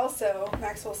 but also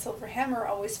Maxwell Silverhammer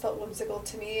always felt whimsical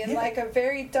to me in like a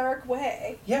very dark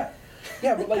way. Yeah.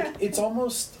 Yeah, but like it's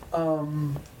almost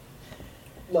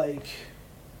like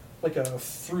a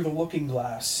Through the Looking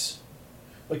Glass.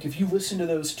 Like if you listen to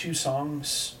those two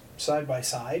songs side by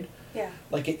side, yeah.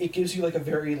 Like it gives you like a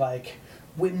very like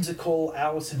whimsical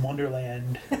Alice in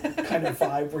Wonderland kind of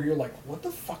vibe where you're like, what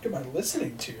the fuck am I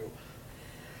listening to?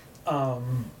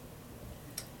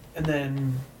 And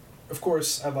then, of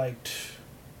course, I liked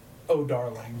Oh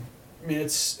Darling. I mean,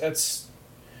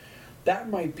 that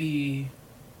might be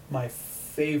my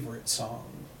favorite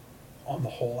song on the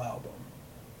whole album.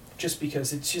 Just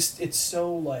because it's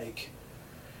so like,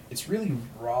 it's really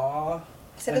raw.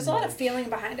 So there's a lot of feeling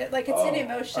behind it. Like it's an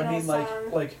emotional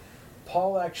song. Like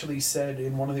Paul actually said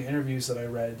in one of the interviews that I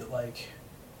read that like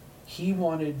he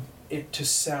wanted it to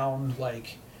sound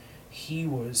like he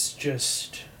was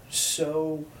just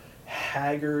so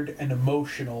haggard and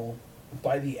emotional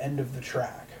by the end of the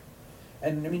track.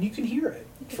 And I mean, you can hear it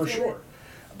for sure.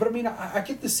 But I mean, I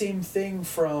get the same thing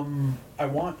from I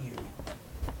Want You,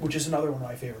 which is another one of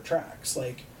my favorite tracks.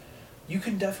 Like, you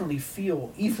can definitely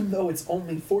feel, even though it's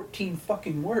only 14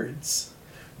 fucking words,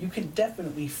 you can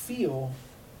definitely feel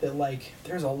that, like,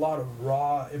 there's a lot of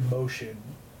raw emotion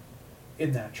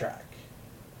in that track.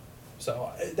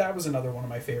 So that was another one of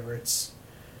my favorites.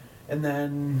 And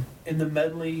then in the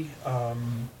medley, I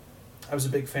was a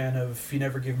big fan of You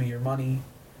Never Give Me Your Money.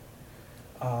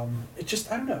 It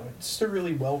just, I don't know, it's just a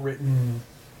really well-written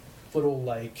little,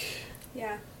 like...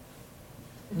 Yeah.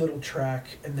 Little track.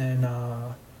 And then,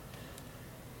 I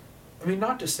mean,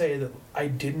 not to say that I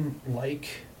didn't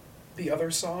like the other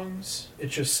songs.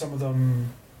 It's just some of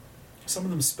them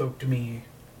spoke to me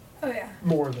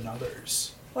more than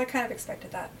others. Well, I kind of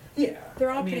expected that. Yeah. They're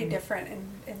all pretty different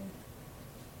in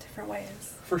different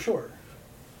ways. For sure.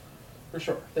 For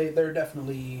sure. They're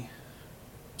definitely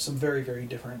some very, very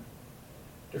different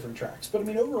tracks. But I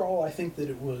mean, overall, I think that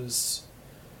it was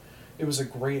a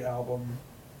great album,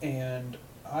 and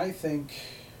I think,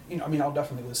 you know, I mean, I'll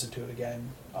definitely listen to it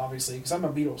again, obviously, because I'm a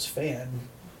Beatles fan,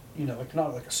 you know, like,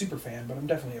 not like a super fan, but I'm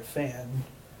definitely a fan,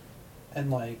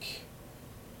 and like,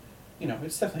 you know,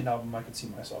 it's definitely an album I could see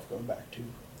myself going back to.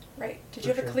 Right. Did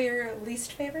you have a clear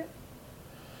least favorite?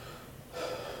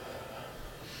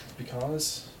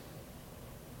 Because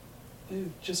it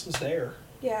just was there.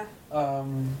 Yeah.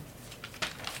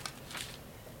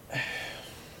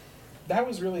 That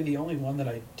was really the only one that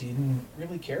I didn't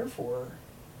really care for.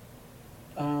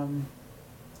 I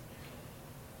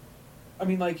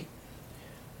mean, like,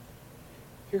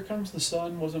 Here Comes the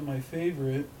Sun wasn't my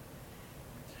favorite.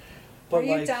 But are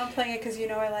you like, downplaying it because you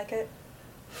know I like it?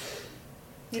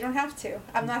 You don't have to.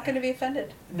 I'm not going to be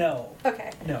offended. No.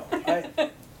 Okay. No.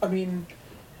 I mean,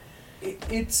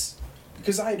 it's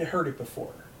because I had heard it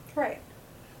before. Right.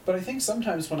 But I think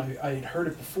sometimes when I had heard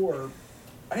it before,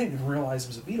 I didn't even realize it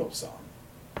was a Beatles song.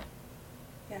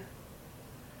 Yeah.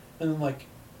 And then, like,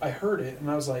 I heard it, and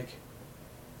I was like,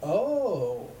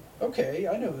 oh, okay,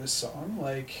 I know this song.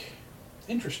 Like,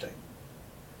 Interesting.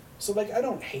 So, like, I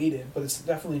don't hate it, but it's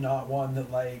definitely not one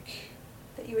that, like...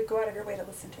 That you would go out of your way to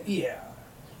listen to. Yeah.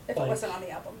 If like, it wasn't on the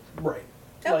album. Right.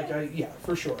 Okay. Like, yeah,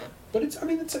 for sure. But it's, I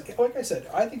mean, it's, like I said,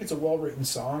 I think it's a well-written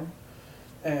song.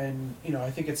 And, you know,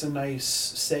 I think it's a nice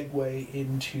segue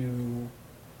into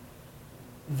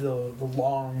the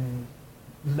long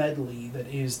medley that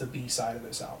is the B-side of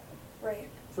this album. Right.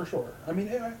 For sure. I mean,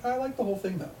 I like the whole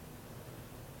thing, though.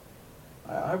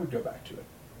 I would go back to it.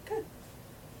 Good.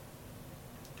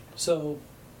 So,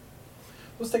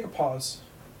 let's take a pause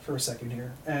for a second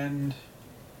here, and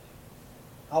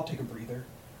I'll take a breather.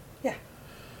 Yeah.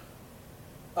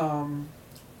 And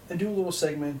do a little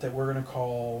segment that we're gonna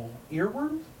call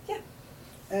Earworm. Yeah.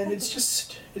 And it's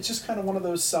just kind of one of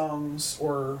those songs,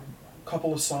 or a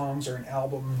couple of songs, or an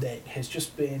album that has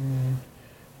just been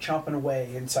chomping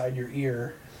away inside your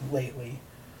ear lately.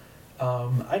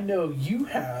 I know you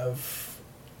have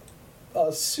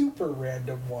a super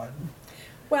random one.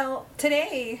 Well,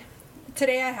 today I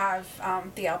have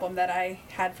the album that I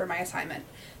had for my assignment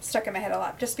stuck in my head a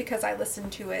lot, just because I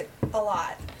listened to it a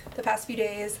lot the past few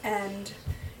days, and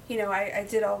you know, I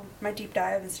did all my deep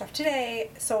dive and stuff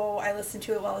today, so I listened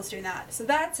to it while I was doing that. So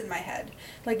that's in my head,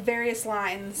 like various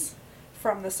lines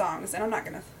from the songs, and I'm not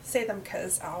gonna say them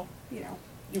because I'll, you know,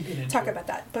 talk about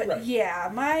that. But right. Yeah,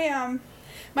 my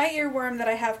earworm that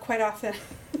I have quite often.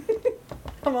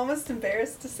 I'm almost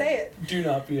embarrassed to say it. Do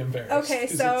not be embarrassed. Okay,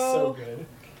 so it's so good.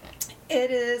 It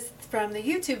is from the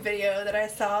YouTube video that I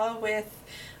saw with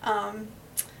a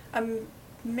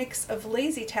mix of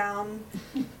Lazy Town,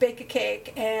 Bake a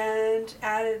Cake, and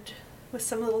added with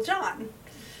some Little John.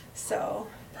 So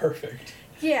Perfect.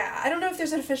 yeah, I don't know if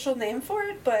there's an official name for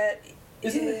it, but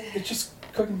Isn't it? It's just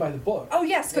Cooking by the Book. Oh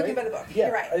yes, Cooking right? by the Book. Yeah,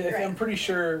 You're right. You're right. I'm pretty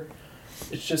sure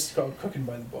it's just called Cooking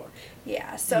by the Book.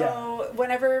 Yeah. So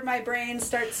whenever my brain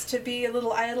starts to be a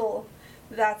little idle,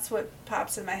 that's what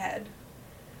pops in my head,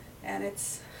 and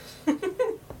it's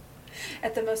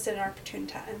at the most inopportune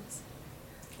times.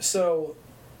 So,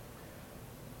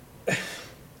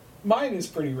 mine is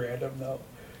pretty random though.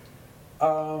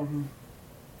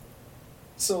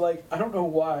 So like, I don't know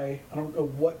why, I don't know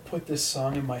what put this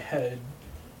song in my head,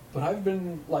 but I've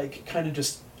been like kind of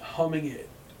just humming it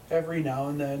every now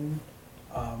and then,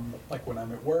 like when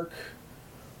I'm at work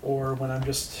or when I'm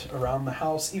just around the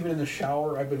house, even in the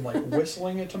shower, I've been like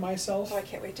whistling it to myself. Oh, I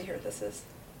can't wait to hear what this is.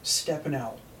 Stepping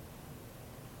Out.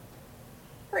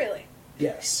 Really?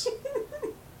 Yes.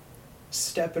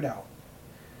 Stepping Out.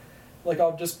 Like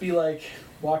I'll just be like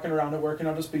walking around at work and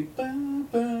I'll just be ba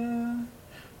ba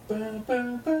ba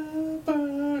ba ba ba,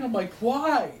 and I'm like,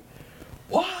 why?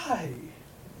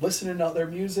 Listening to their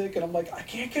music, and I'm like, I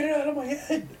can't get it out of my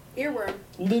head. Earworm.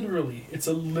 Literally, it's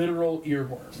a literal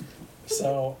earworm.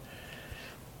 So,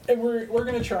 and we're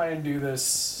gonna try and do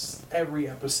this every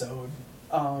episode.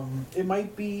 It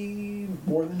might be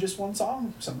more than just one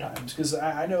song sometimes, because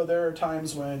I know there are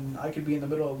times when I could be in the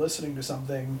middle of listening to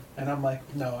something and I'm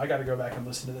like, no, I gotta go back and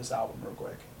listen to this album real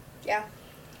quick. Yeah.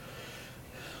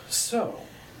 So,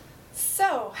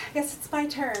 I guess it's my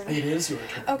turn. it is your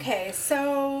turn. Okay,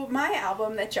 so my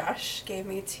album that Josh gave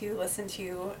me to listen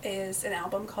to is an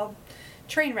album called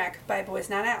Trainwreck by Boys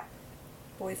Night Out.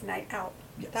 Boys Night Out.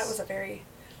 Yes. That was a very...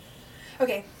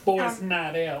 Okay. Boys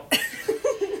Night Out.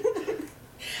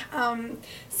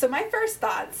 So my first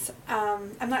thoughts,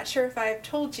 I'm not sure if I've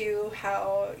told you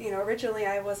how, originally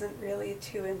I wasn't really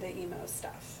too into emo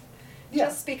stuff. Yeah.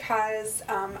 Just because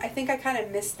I think I kind of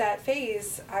missed that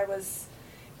phase. I was,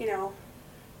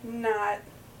 not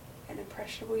an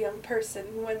impressionable young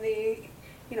person when the,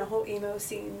 whole emo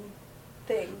scene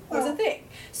thing was a thing.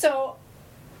 So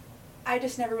I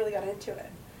just never really got into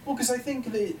it. Well, because I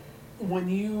think that when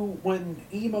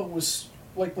emo was...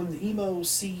 like when the emo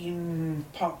scene,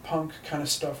 pop punk kind of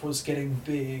stuff was getting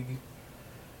big,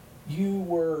 you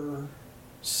were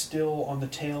still on the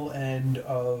tail end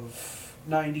of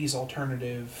 90s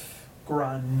alternative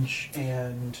grunge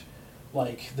and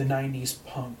like the 90s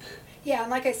punk. Yeah,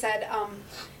 and like I said,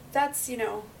 that's,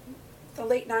 the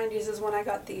late 90s is when I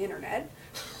got the internet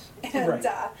and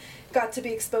right. Got to be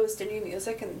exposed to new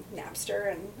music and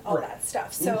Napster and all right. that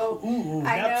stuff. So ooh,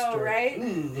 I Napster. know, right?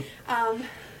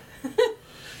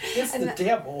 It's the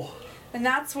devil. And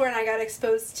that's when I got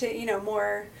exposed to,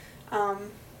 more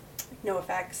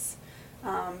NoFX,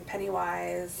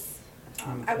 Pennywise.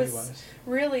 I was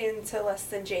really into Less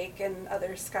Than Jake and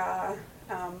other ska.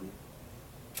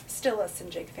 Still Less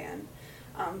Than Jake fan.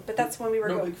 But that's when we were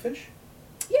Real Big Fish?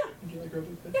 Yeah. Did you like Real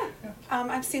Big Fish? Yeah.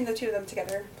 I've seen the two of them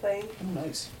together playing. Oh,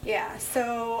 nice. Yeah,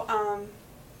 so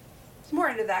more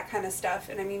into that kind of stuff.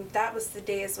 And I mean, that was the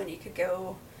days when you could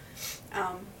go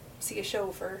see a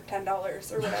show for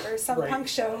 $10 or whatever, some Right. punk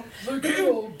show. The good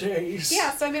old days.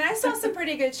 Yeah, so I mean, I saw some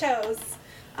pretty good shows,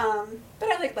 but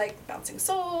I like Bouncing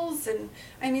Souls, and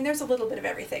I mean, there's a little bit of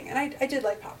everything, and I did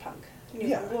like pop punk, New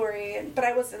Yeah. Found Glory, but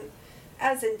I wasn't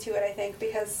as into it, I think,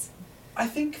 because I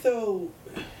think though,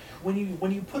 when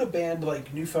you put a band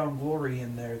like New Found Glory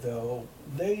in there, though,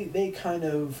 they kind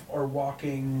of are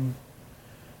walking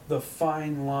the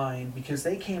fine line, because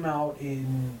they came out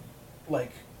in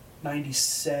like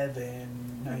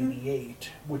 97, 98,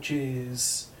 which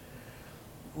is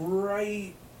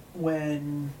right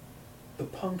when the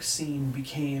punk scene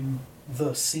became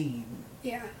the scene.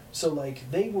 yeah, So like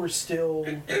they were still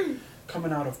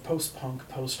coming out of post-punk,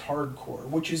 post-hardcore,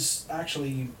 which is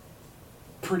actually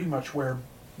pretty much where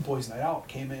Boys Night Out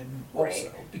came in also,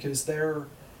 Right. because they're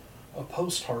a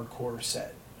post-hardcore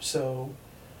set. So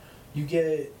you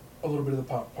get a little bit of the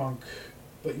pop punk,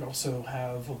 but you also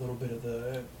have a little bit of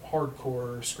the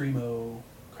hardcore screamo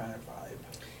kind of vibe.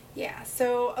 yeah.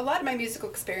 So a lot of my musical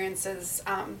experiences,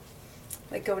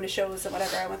 like going to shows and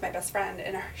whatever, I went with my best friend,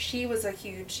 and she was a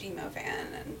huge emo fan,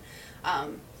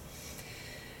 and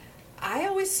I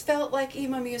always felt like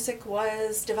emo music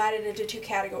was divided into two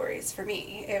categories for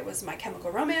me. It was My Chemical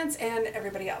Romance and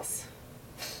everybody else.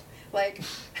 Like,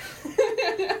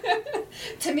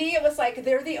 to me, it was like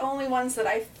they're the only ones that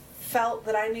I felt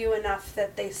that I knew enough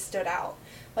that they stood out.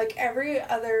 Like, every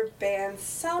other band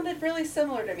sounded really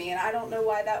similar to me, and I don't know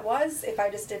why that was, if I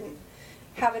just didn't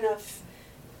have enough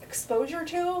exposure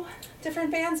to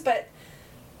different bands, but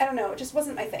I don't know, it just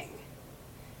wasn't my thing.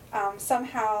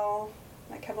 Somehow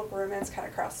My Chemical Romance kind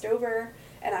of crossed over,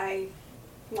 and I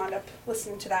wound up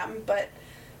listening to them, but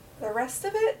the rest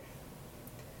of it,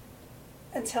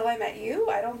 until I met you,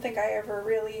 I don't think I ever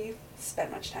really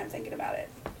spent much time thinking about it.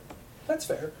 That's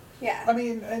fair. Yeah. I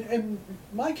mean, and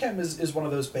My Chem is one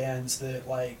of those bands that,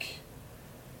 like,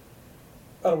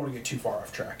 I don't want to get too far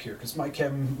off track here, because My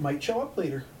Chem might show up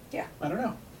later. Yeah. I don't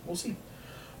know. We'll see.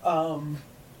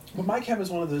 But My Chem is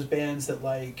one of those bands that,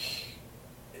 like,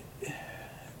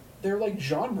 they're like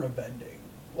genre bending.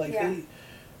 Like, Yeah.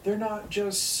 they're not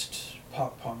just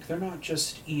pop punk. They're not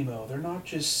just emo. They're not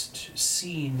just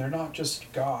scene. They're not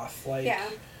just goth. Like, Yeah.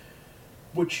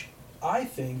 which I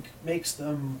think makes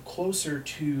them closer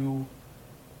to,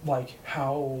 like,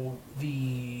 how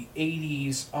the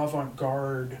 80s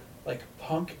avant-garde, like,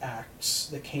 punk acts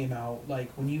that came out,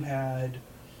 like, when you had,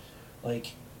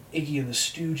 like, Iggy and the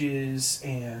Stooges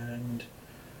and,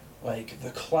 like, The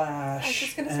I was Clash,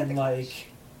 just gonna say and, The like, Clash.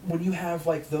 when you have,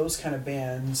 like, those kind of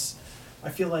bands, I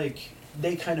feel like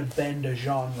they kind of bend a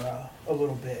genre a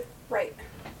little bit. Right.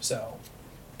 So,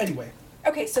 anyway.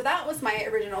 Okay, so that was my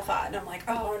original thought, and I'm like,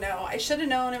 oh no, I should have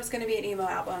known it was going to be an emo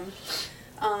album.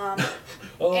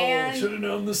 Oh, And- should have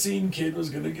known the Scene Kid was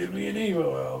going to give me an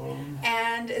emo album.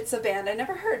 And it's a band I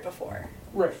never heard before.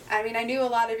 Right. I mean, I knew a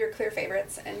lot of your Clear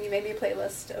favorites, and you made me a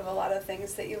playlist of a lot of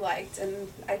things that you liked, and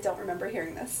I don't remember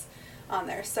hearing this on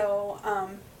there. So,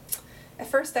 at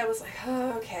first I was like,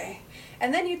 oh, okay.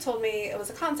 And then you told me it was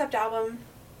a concept album,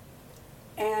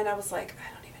 and I was like,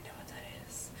 I don't even know what that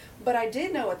is. But I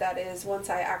did know what that is once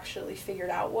I actually figured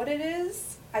out what it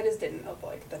is. I just didn't know,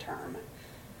 like, the term.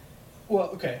 Well,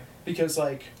 okay, because,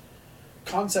 like,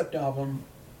 concept album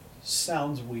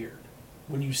sounds weird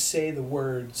when you say the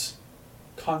words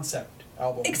concept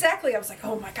album. Exactly. I was like,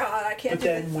 oh my god, I can't But do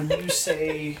then this. when you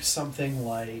say something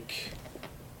like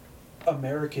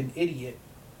American Idiot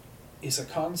is a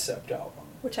concept album,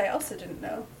 Which I also didn't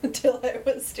know until I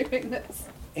was doing this.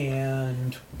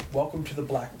 and Welcome to the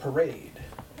Black Parade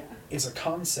Yeah. is a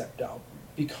concept album,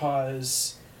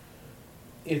 because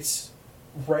it's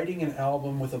writing an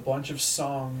album with a bunch of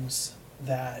songs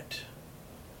that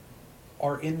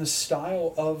are in the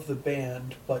style of the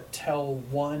band but tell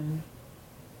one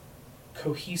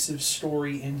cohesive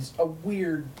story in a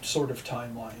weird sort of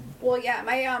timeline. Well, yeah,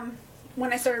 my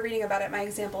when I started reading about it, my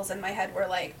examples in my head were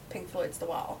like Pink Floyd's The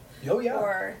Wall. Oh yeah.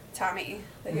 Or Tommy,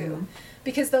 The Who. Mhm.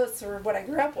 Because those were what I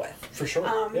grew up with. For sure.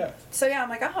 Yeah. So yeah, I'm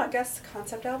like, oh, I guess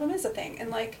concept album is a thing. And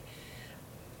like,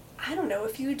 I don't know,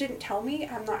 if you didn't tell me,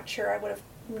 I'm not sure I would have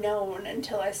known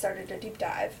until I started to deep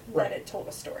dive Right. that it told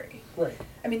a story. Right.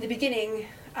 I mean, the beginning,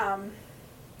 I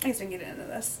guess we can get into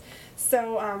this.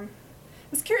 So, I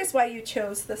was curious why you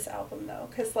chose this album, though,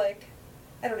 because, like,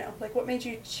 I don't know, like, what made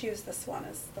you choose this one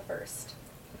as the first?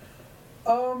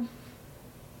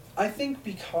 I think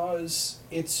because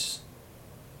it's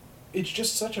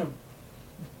just such a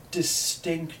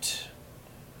distinct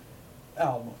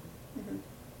album, Mm-hmm.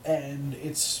 and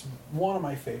it's one of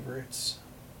my favorites.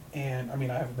 And I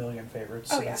mean, I have a million favorites,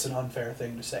 so Oh, yeah. that's an unfair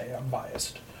thing to say. I'm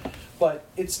biased. But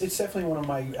it's definitely one of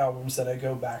my albums that I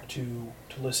go back to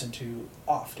listen to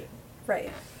often.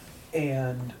 Right.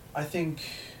 And I think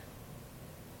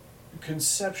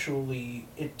conceptually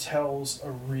it tells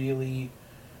a really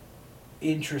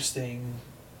interesting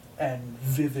and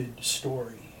vivid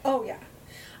story. Oh, yeah.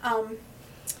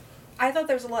 I thought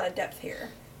there was a lot of depth here,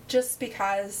 just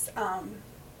because, I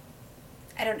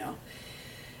don't know.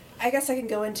 I guess I can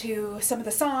go into some of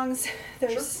the songs.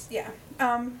 There's, Sure.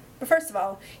 yeah. But first of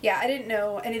all, yeah, I didn't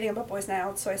know anything about Boys Night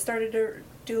Out, so I started to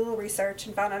do a little research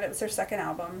and found out it was their second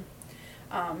album.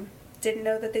 Didn't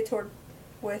know that they toured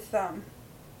with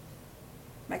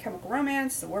My Chemical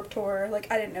Romance, the Warped Tour.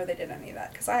 Like, I didn't know they did any of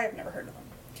that, because I have never heard of them.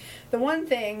 The one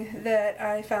thing that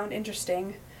I found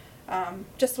interesting,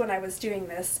 just when I was doing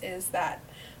this, is that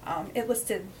it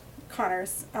listed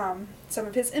Connor's, some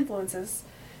of his influences.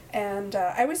 And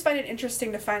I always find it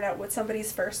interesting to find out what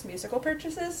somebody's first musical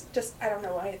purchase is. Just, I don't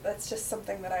know why, that's just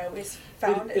something that I always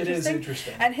found interesting. It is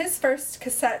interesting. And his first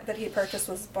cassette that he purchased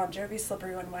was Bon Jovi's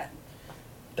Slippery When Wet.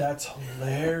 That's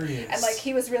hilarious. And, like,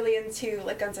 he was really into,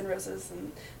 like, Guns N' Roses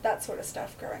and that sort of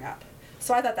stuff growing up.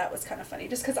 So I thought that was kind of funny,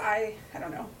 just because I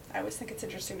don't know, I always think it's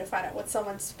interesting to find out what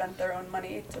someone spent their own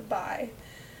money to buy,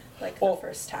 like, the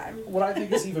first time. What I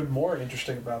think is even more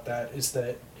interesting about that is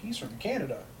that he's from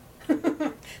Canada.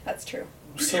 That's true.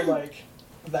 So, like,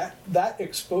 that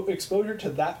exposure to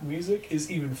that music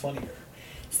is even funnier.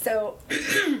 So,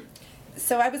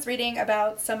 so I was reading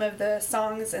about some of the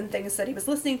songs and things that he was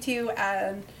listening to,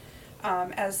 and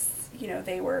as, you know,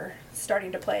 they were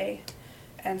starting to play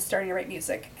and starting to write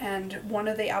music. And one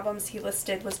of the albums he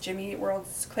listed was Jimmy Eat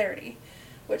World's Clarity,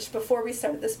 which before we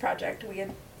started this project, we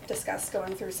had discussed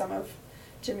going through some of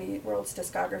Jimmy Eat World's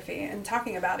discography and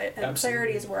talking about it, and Absolutely.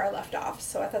 Clarity is where I left off.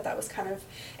 So I thought that was kind of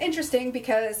interesting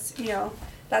because, you know,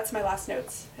 that's my last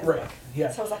notes in the Right, book.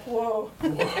 yeah. So I was like, whoa.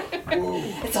 Whoa.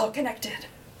 It's all connected.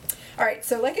 All right,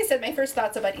 so like I said, my first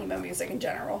thoughts about emo music in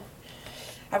general.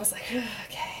 I was like,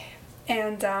 okay.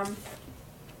 And,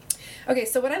 okay,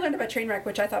 so what I learned about Trainwreck,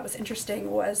 which I thought was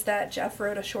interesting, was that Jeff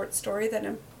wrote a short story that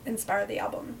inspired the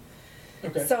album.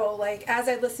 Okay. So, like, as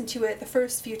I listened to it the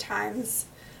first few times,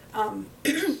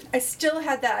 I still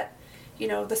had that, you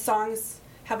know, the songs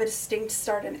have a distinct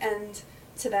start and end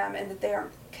to them and that they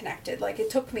aren't connected. Like, it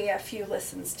took me a few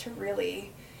listens to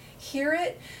really hear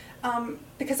it,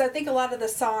 because I think a lot of the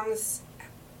songs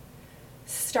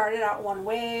started out one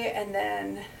way and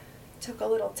then took a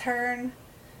little turn.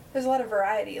 There's a lot of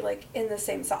variety, like, in the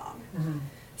same song. Mm-hmm.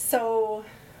 So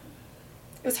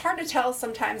it was hard to tell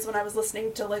sometimes when I was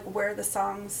listening to, like, where the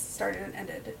songs started and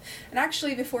ended. And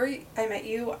actually, before I met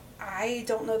you, I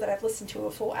don't know that I've listened to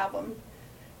a full album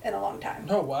in a long time.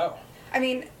 Oh, wow. I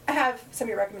mean, I have some of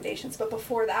your recommendations, but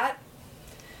before that,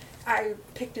 I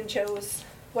picked and chose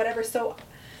whatever. So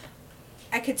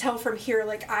I could tell from here,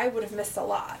 like, I would have missed a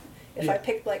lot if I Yeah.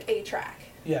 picked, like, a track.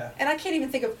 Yeah. And I can't even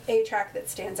think of a track that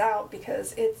stands out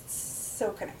because it's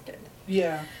so connected.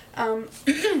 Yeah.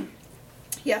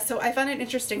 Yeah, so I found it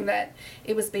interesting that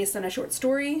it was based on a short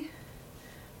story.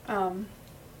 And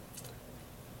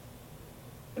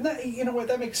that, you know what,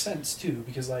 that makes sense too,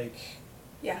 because, like,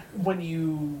 Yeah. when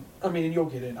you, I mean, and you'll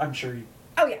get in, I'm sure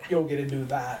Oh, yeah. you'll get into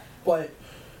that, but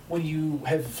when you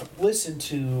have listened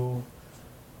to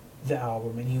the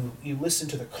album and you listen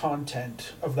to the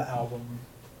content of the album,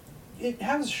 it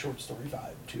has a short story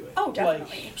vibe to it. Oh,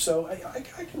 definitely. Like, so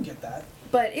I can get that.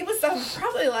 But it was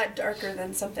probably a lot darker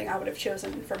than something I would have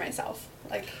chosen for myself.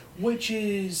 Like, Which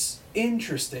is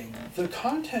interesting. The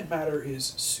content matter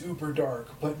is super dark,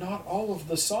 but not all of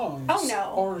the songs Oh,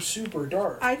 no. are super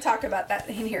dark. I talk about that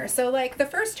in here. So, like, the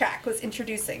first track was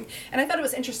introducing, and I thought it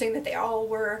was interesting that they all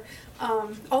were,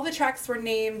 all the tracks were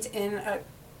named in a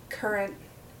current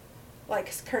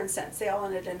sense. They all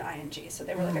ended in ing, so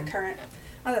they were like a current.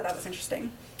 I thought that was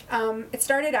interesting. It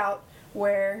started out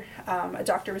where a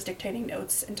doctor was dictating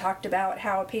notes and talked about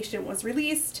how a patient was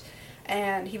released,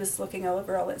 and he was looking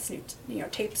over all his new,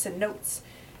 tapes and notes,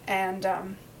 and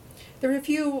there were a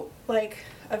few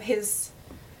of his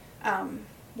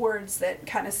words that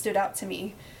kind of stood out to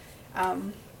me,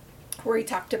 where he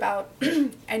talked about,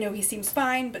 I know he seems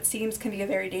fine, but seems can be a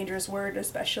very dangerous word,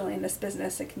 especially in this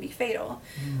business. It can be fatal.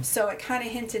 So it kind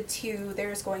of hinted to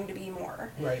there's going to be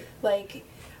more. Right. Like,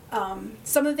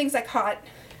 some of the things I caught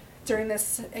during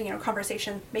this,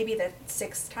 conversation, maybe the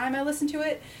sixth time I listened to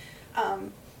it,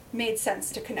 made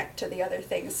sense to connect to the other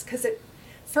things. Because at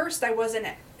first I wasn't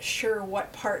sure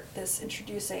what part this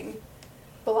introducing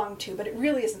belonged to, but it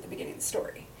really isn't the beginning of the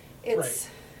story. It's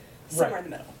somewhere in the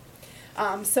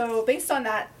middle. So based on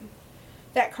that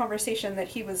conversation that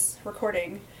he was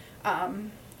recording,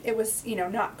 it was,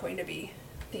 not going to be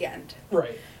the end.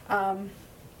 Right.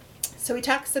 So he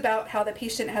talks about how the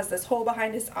patient has this hole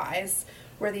behind his eyes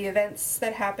where the events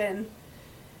that happen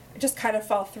just kind of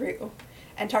fall through,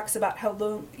 and talks about how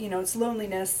it's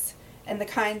loneliness and the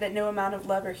kind that no amount of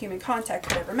love or human contact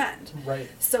could ever mend. Right.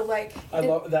 So like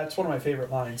that's one of my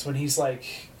favorite lines when he's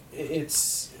like,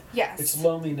 it's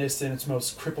loneliness in its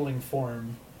most crippling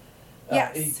form.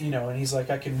 Yes. And he's like,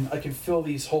 I can fill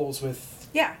these holes with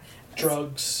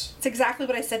drugs. It's exactly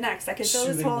what I said next. I can fill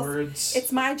these holes. Words.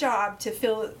 It's my job to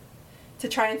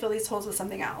try and fill these holes with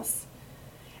something else.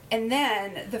 And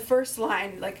then the first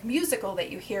line, like musical, that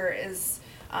you hear is,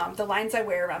 the lines I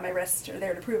wear around my wrist are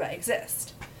there to prove I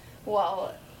exist.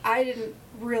 Well, I didn't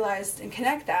realize and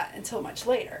connect that until much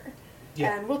later.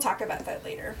 Yeah. And we'll talk about that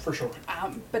later. For sure.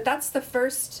 But that's the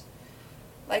first,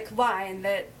 line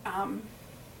that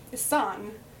is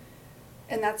sung,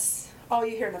 and that's all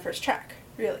you hear in the first track,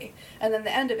 really. And then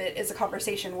the end of it is a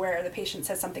conversation where the patient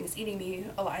says something's eating me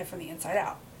alive from the inside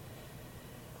out.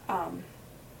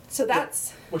 So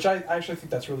that's... Which I actually think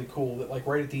that's really cool, that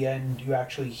right at the end you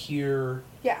actually hear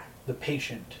the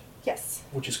patient. Yes.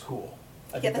 Which is cool.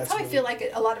 That's how really... I feel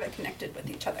like a lot of it connected with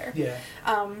each other. Yeah.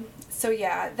 So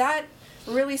that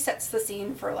really sets the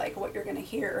scene for what you're going to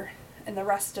hear in the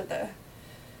rest of the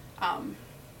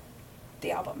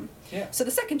album. Yeah. So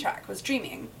the second track was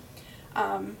Dreaming.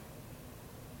 I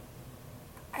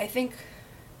think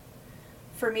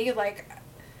for me,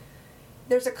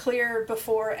 there's a clear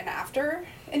before and after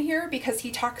in here, because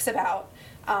he talks about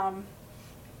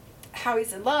how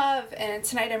he's in love, and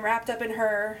tonight I'm wrapped up in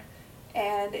her,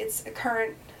 and it's a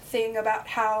current thing about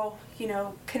how,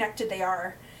 connected they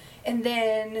are. And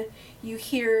then you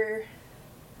hear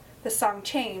the song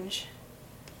change,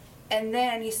 and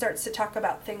then he starts to talk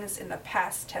about things in the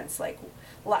past tense, like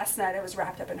last night I was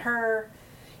wrapped up in her.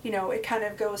 It kind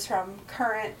of goes from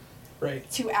current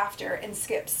to after and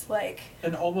skips,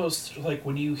 And almost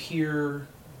when you hear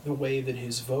the way that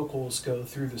his vocals go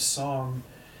through the song,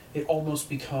 it almost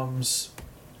becomes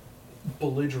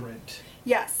belligerent.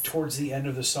 Yes. Towards the end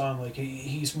of the song,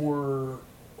 he's more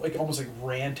almost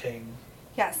ranting.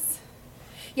 Yes.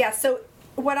 Yeah, so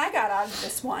what I got out of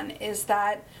this one is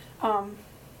that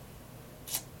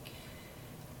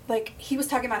he was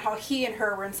talking about how he and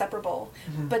her were inseparable,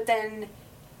 mm-hmm. but then,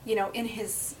 in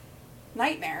his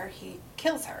nightmare, he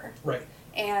kills her. Right.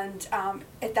 And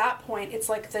at that point, it's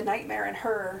the nightmare and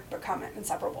her become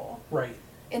inseparable. Right.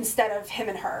 Instead of him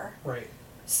and her. Right.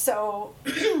 So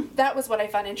that was what I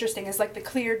found interesting, is the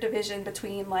clear division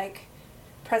between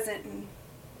present and,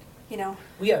 Well,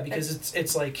 yeah, because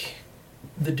it's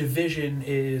the division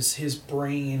is his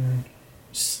brain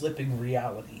slipping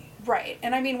reality. Right.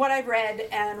 And I mean, what I've read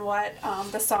and what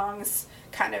the songs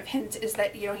kind of hint is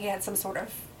that, he had some sort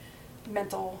of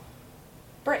mental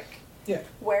break. Yeah.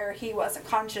 Where he wasn't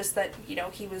conscious that,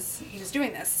 he was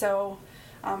doing this. So,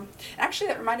 actually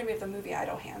that reminded me of the movie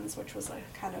Idle Hands, which was a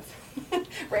kind of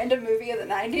random movie of the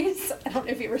 90s. I don't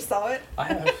know if you ever saw it. I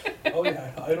have. Oh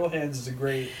yeah. Idle Hands is a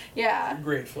great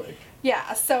flick.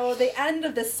 Yeah. So the end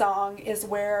of this song is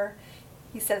where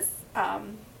he says,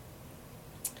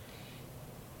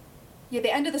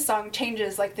 the end of the song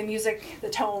changes, the music, the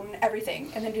tone,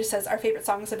 everything. And then he just says, our favorite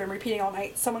songs have been repeating all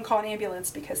night. Someone call an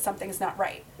ambulance because something's not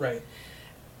right. Right.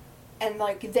 And,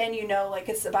 then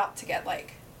it's about to get,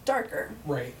 darker.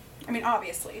 Right. I mean,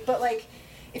 obviously. But,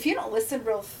 if you don't listen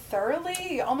real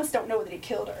thoroughly, you almost don't know that he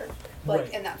killed her,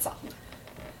 in that song.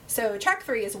 So track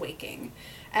 3 is Waking.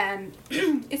 And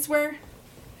it's where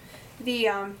the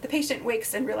patient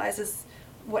wakes and realizes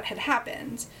what had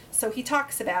happened. So he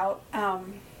talks about...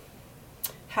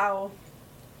 how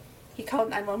he called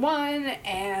 911,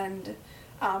 and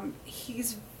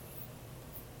he's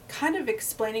kind of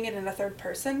explaining it in the third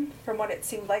person, from what it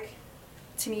seemed like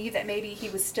to me, that maybe he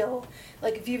was still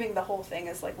viewing the whole thing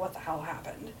as what the hell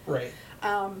happened. Right.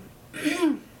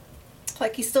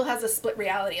 He still has a split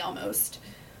reality almost.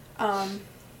 Let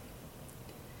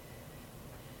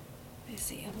me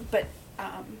see, but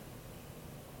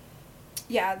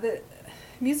the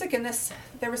music in this,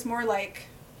 there was more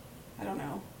I don't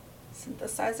know,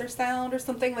 synthesizer sound or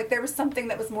something. There was something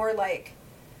that was more it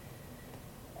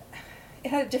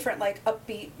had a different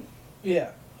upbeat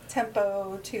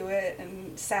tempo to it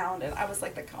and sound, and I was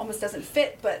that almost doesn't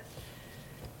fit, but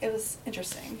it was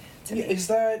interesting to me. Is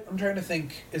that, I'm trying to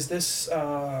think, is this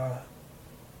I'm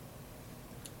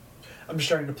just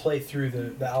trying to play through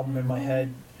the album in my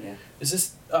head. Yeah. Is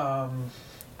this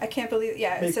I I can't believe,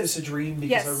 yeah. Make this a dream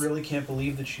because yes. I really can't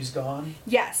believe that she's gone.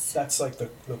 Yes. That's like the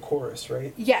chorus,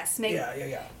 right? Yes.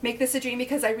 Yeah. Make this a dream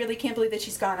because I really can't believe that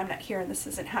she's gone. I'm not here and this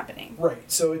isn't happening.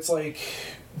 Right. So it's like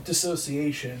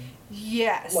dissociation.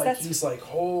 Yes. Like he's like,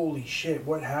 holy shit,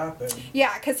 what happened?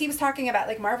 Yeah, because he was talking about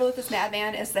like Marvel with this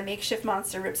madman as the makeshift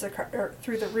monster rips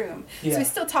through the room. Yeah. So he's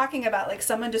still talking about like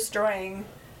someone destroying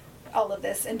all of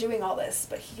this and doing all this,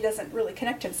 but he doesn't really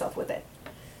connect himself with it.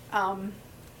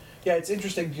 Yeah, it's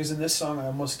interesting because in this song I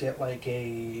almost get like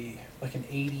an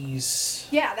 80s.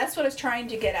 Yeah, that's what I was trying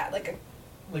to get at, like an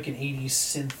 80s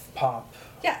synth pop.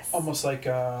 Yes. Almost like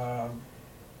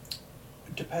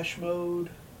Depeche Mode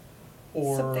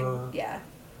or something. Yeah.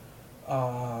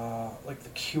 Like The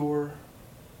Cure,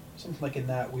 something like in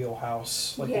that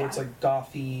wheelhouse, like yeah. where it's like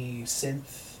gothy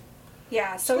synth.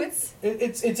 Yeah, so it's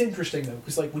interesting though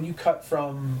because like when you cut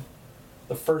from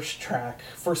the first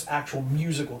actual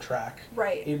musical track,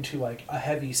 right, into like a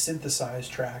heavy synthesized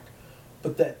track,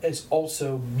 but that is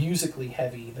also musically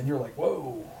heavy, then you're like,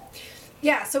 whoa.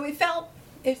 Yeah, so it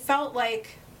felt like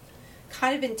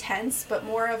kind of intense, but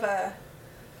more of a,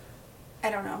 I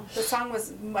don't know. The song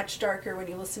was much darker when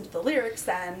you listen to the lyrics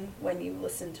than when you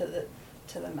listen to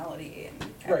the melody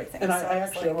and everything. Right, and so I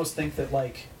actually almost think that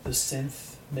like the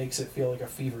synth makes it feel like a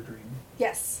fever dream.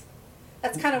 Yes.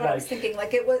 That's kind of what I was thinking.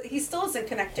 Like he still isn't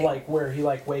connecting. Like where he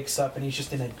like wakes up and he's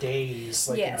just in a daze,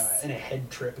 like yes. in a head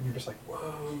trip, and you're just like,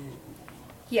 whoa.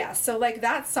 Yeah. So like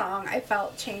that song, I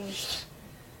felt changed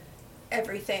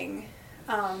everything.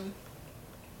 I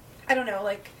don't know.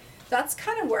 Like that's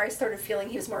kind of where I started feeling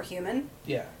he was more human.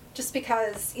 Yeah. Just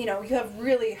because you have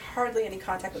really hardly any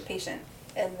contact with patient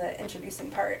in the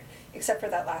introducing part, except for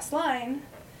that last line,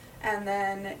 and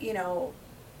then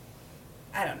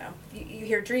I don't know. You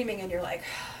hear dreaming and you're like,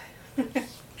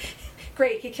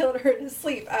 great, he killed her in his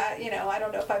sleep. I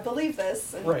don't know if I believe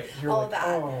this. And right. You're all like, of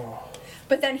that. Oh.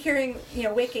 But then hearing,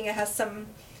 waking, it has some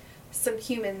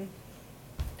human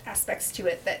aspects to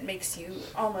it that makes you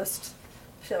almost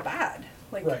feel bad.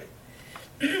 Like, right.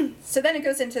 So then it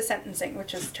goes into sentencing,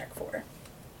 which is track 4,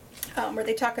 where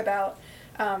they talk about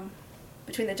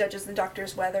between the judges and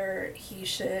doctors whether he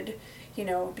should,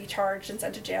 be charged and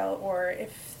sent to jail, or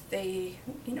if they,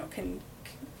 can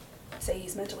say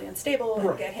he's mentally unstable and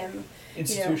right. get him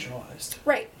institutionalized.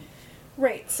 Right.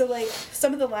 So like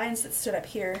some of the lines that stood up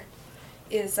here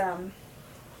is,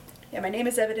 my name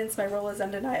is evidence, my role is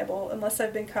undeniable, unless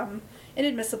I've become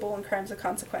inadmissible in crimes of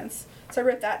consequence. So I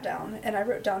wrote that down, and I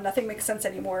wrote down nothing makes sense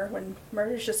anymore when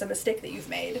murder is just a mistake that you've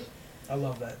made. I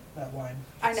love that line.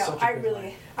 I know. I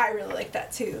really like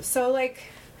that too. So like.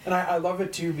 And I love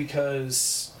it too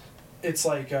because it's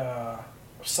like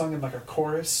sung in like a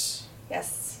chorus.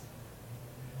 Yes.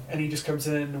 And he just comes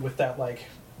in with that like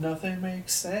nothing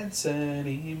makes sense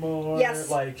anymore. Yes.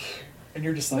 Like, and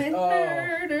you're just like, when oh.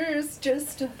 Murder's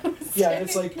just a mistake. Yeah,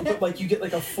 it's like, but like you get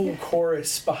like a full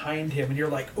chorus behind him, and you're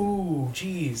like, ooh,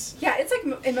 geez. Yeah, it's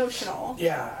like emotional.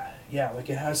 Yeah, like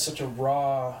it has such a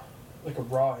raw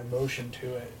emotion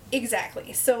to it.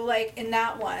 Exactly. So like in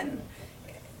that one,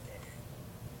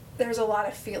 there's a lot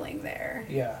of feeling there.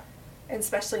 Yeah. And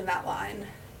especially in that line.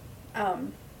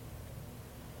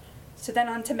 So then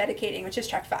on to medicating, which is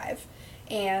track 5.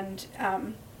 And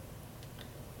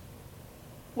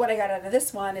what I got out of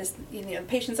this one is, the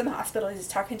patient's in the hospital, he's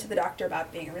talking to the doctor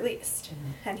about being released.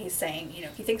 Mm-hmm. And he's saying,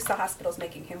 he thinks the hospital's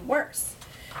making him worse.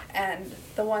 And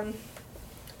the one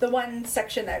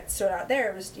section that stood out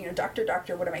there was,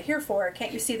 doctor, what am I here for?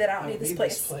 Can't you see that I don't need this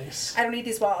place? I don't need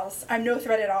these walls. I'm no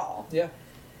threat at all. Yeah.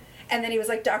 And then he was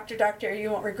like, doctor, you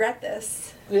won't regret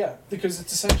this. Yeah, because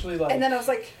it's essentially like... And then I was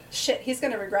like, shit, he's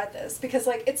going to regret this. Because,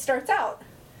 like, it starts out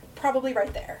probably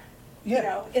right there.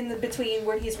 Yeah. In the between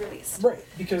where he's released. Right,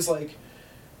 because, like,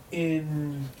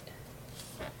 in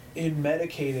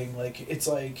medicating, like, it's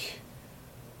like,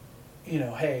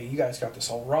 hey, you guys got this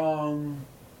all wrong.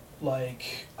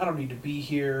 Like, I don't need to be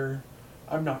here.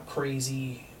 I'm not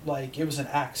crazy. Like, it was an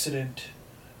accident.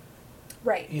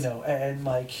 Right. And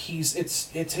like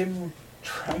it's him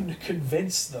trying to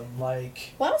convince them,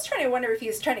 like. Well, I was trying to wonder if he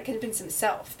was trying to convince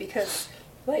himself, because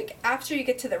like after you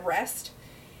get to the rest,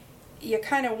 you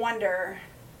kind of wonder,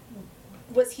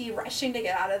 was he rushing to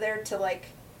get out of there to like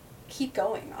keep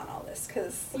going on all this?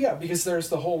 Because there's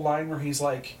the whole line where he's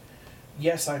like,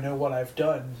 yes, I know what I've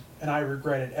done and I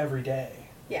regret it every day.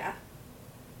 Yeah.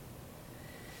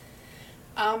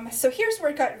 So here's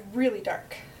where it got really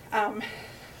dark.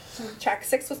 Track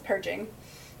 6 was purging.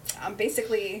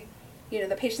 Basically,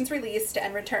 the patient's released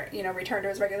and return to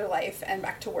his regular life and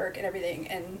back to work and everything.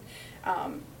 And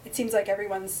it seems like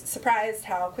everyone's surprised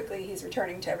how quickly he's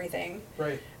returning to everything.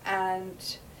 Right.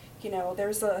 And,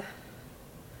 there's a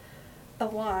a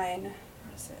line.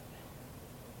 Where is it?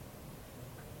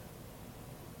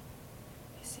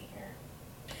 Let me see here.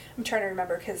 I'm trying to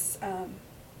remember because.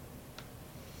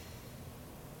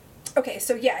 Okay,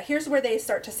 so yeah, here's where they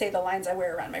start to say the lines I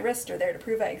wear around my wrist are there to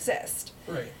prove I exist.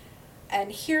 Right.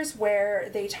 And here's where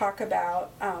they talk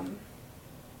about,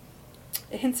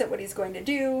 it hints at what he's going to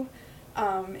do.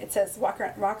 It says,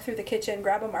 walk through the kitchen,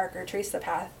 grab a marker, trace the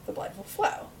path, the blood will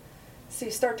flow. So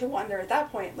you start to wonder at that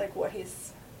point, like, what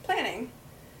he's planning.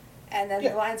 And then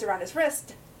the lines around his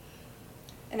wrist.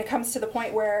 And it comes to the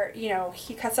point where, you know,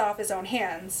 he cuts off his own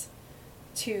hands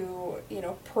to, you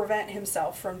know, prevent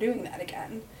himself from doing that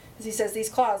again. As he says, these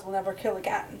claws will never kill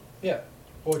again. Yeah,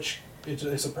 which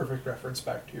it's a perfect reference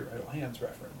back to your idle hands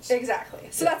reference. Exactly.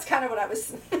 So that's kind of what I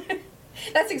was...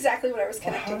 that's exactly what I was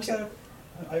connecting how's to.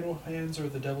 That? Idle hands are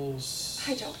the devil's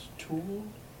tool?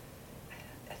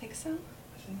 I think so.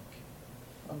 I think.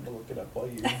 I'm going to look it up while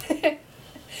you...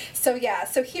 So yeah,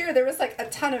 so here there was like a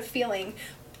ton of feeling,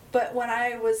 but when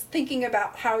I was thinking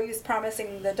about how he was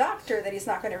promising the doctor that he's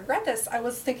not going to regret this, I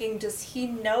was thinking, does he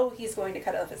know he's going to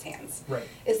cut off his hands? Right.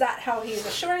 Is that how he's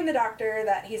assuring the doctor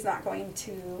that he's not going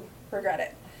to regret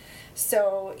it?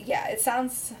 So yeah, it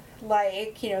sounds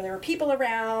like, you know, there were people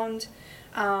around,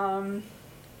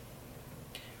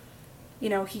 you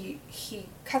know, he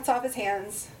cuts off his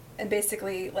hands and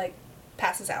basically like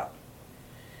passes out.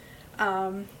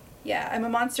 Yeah, I'm a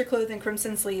monster clothed in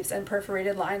crimson sleeves and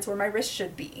perforated lines where my wrist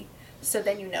should be. So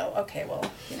then you know, okay, well,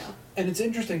 you know. And it's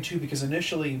interesting, too, because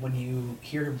initially when you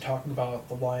hear him talking about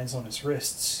the lines on his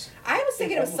wrists... I was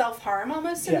thinking it was self-harm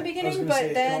almost in the beginning,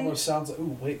 but then... It almost sounds like...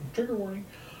 Ooh, wait, trigger warning.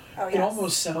 Oh, yes. It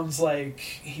almost sounds like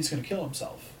he's going to kill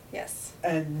himself. Yes.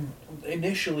 And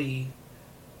initially,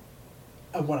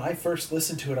 when I first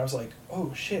listened to it, I was like,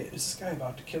 oh shit, is this guy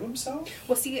about to kill himself?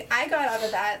 Well, see, I got out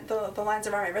of that, the lines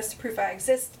around my wrist to prove I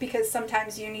exist, because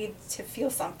sometimes you need to feel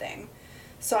something.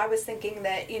 So I was thinking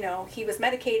that, you know, he was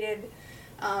medicated,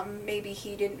 maybe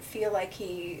he didn't feel like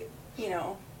he, you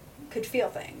know, could feel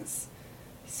things.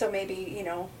 So maybe, you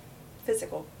know,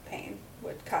 physical pain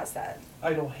would cause that.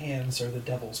 Idle hands are the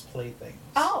devil's playthings.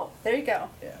 Oh, there you go.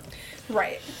 Yeah.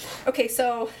 Right. Okay,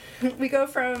 so we go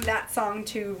from that song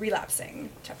to Relapsing,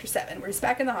 chapter 7, where he's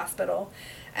back in the hospital,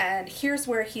 and here's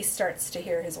where he starts to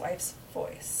hear his wife's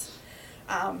voice.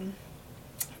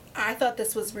 I thought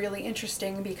this was really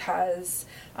interesting because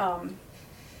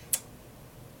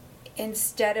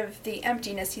instead of the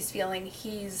emptiness he's filling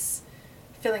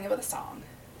it with a song.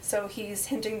 So he's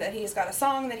hinting that he's got a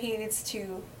song that he needs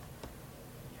to,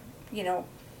 you know,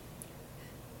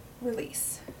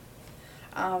 release.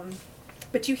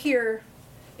 But you hear,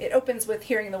 it opens with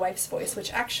hearing the wife's voice,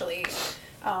 which actually,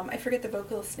 I forget the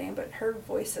vocalist's name, but her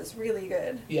voice is really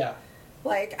good. Yeah.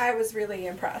 Like, I was really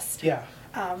impressed. Yeah.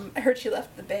 I heard she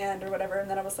left the band or whatever, and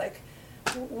then I was like,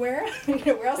 where? You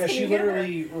know, where else Yeah, can she you hear her?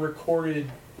 literally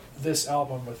recorded this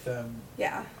album with them.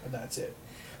 Yeah. And that's it.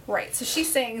 Right. So she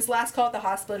sings, last call at the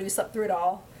hospital, you slept through it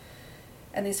all.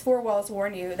 And these four walls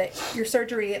warn you that your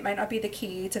surgery, it might not be the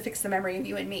key to fix the memory of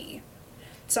you and me.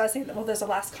 So I was thinking, well, there's a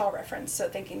last call reference. So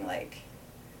thinking like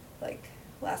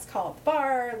last call at the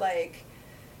bar, like,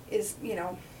 is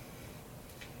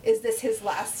this his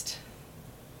last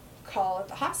call at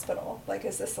the hospital? Like,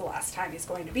 is this the last time he's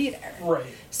going to be there? Right.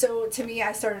 So to me,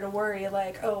 I started to worry,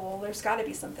 like, oh, well, there's got to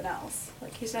be something else.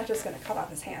 Like, he's not just going to cut off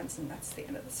his hands and that's the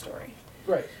end of the story.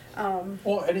 Right.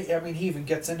 Well, and he even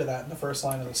gets into that in the first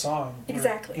line of the song. Where,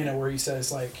 exactly. You know, where he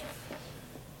says, like,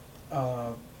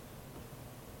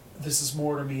 this is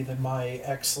more to me than my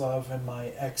ex-love and my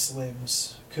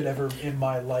ex-limbs could ever in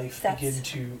my life begin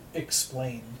to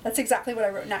explain. That's exactly what I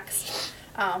wrote next.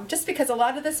 Just because a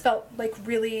lot of this felt like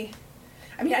really,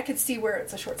 I mean, I could see where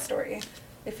it's a short story.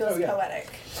 It feels poetic.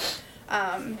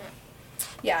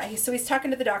 So he's talking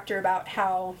to the doctor about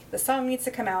how the song needs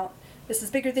to come out. This is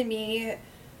bigger than me,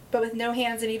 but with no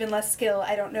hands and even less skill,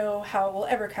 I don't know how it will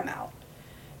ever come out.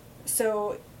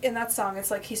 So in that song,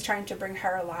 it's like he's trying to bring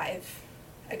her alive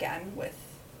again with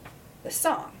the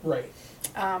song. Right.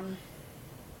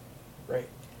 Right.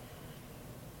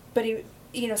 But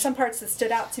some parts that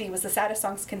stood out to me was the saddest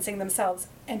songs can sing themselves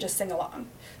and just sing along.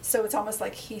 So it's almost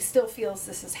like he still feels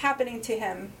this is happening to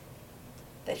him,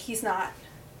 that he's not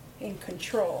in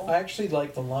control. I actually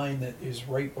like the line that is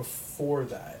right before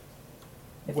that,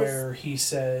 where he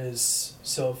says,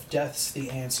 so if death's the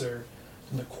answer,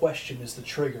 then the question is the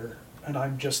trigger, and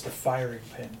I'm just the firing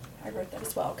pin. I wrote that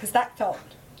as well, because that felt...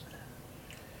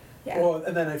 Yeah. Well,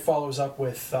 and then it follows up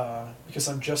with, because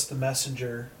I'm just the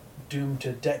messenger doomed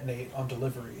to detonate on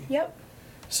delivery. Yep.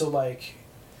 So, like,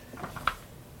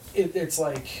 it's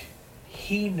like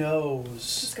he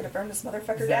knows He's gonna burn this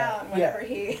motherfucker down whenever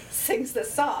he sings this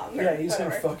song. Yeah, he's whatever.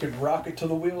 gonna fucking rock it till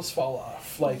the wheels fall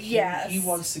off. Like he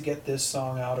wants to get this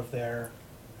song out there,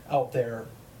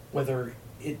 whether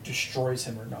it destroys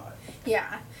him or not.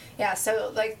 Yeah.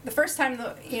 So like the first time,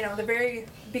 the very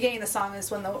beginning of the song is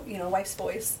when the wife's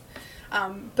voice,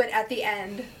 but at the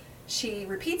end, she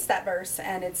repeats that verse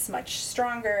and it's much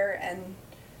stronger and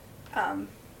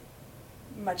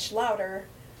much louder.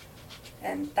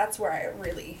 And that's where I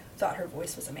really thought her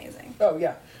voice was amazing. Oh,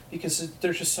 yeah. Because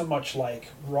there's just so much, like,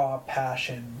 raw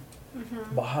passion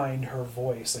behind her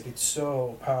voice. Like, it's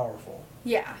so powerful.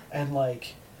 Yeah. And,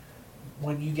 like,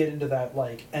 when you get into that,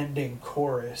 like, ending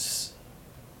chorus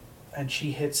and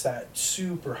she hits that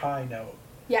super high note.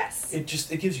 Yes. It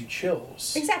gives you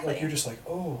chills. Exactly. Like, you're just like,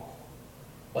 oh.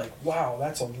 Like, wow,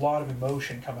 that's a lot of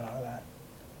emotion coming out of that.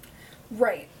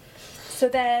 Right. So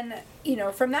then,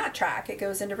 from that track, it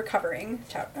goes into Recovering,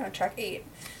 track 8,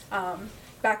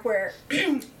 back where,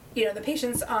 the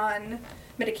patient's on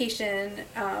medication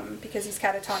because he's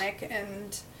catatonic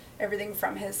and everything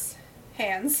from his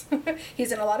hands.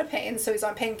 He's in a lot of pain, so he's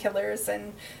on painkillers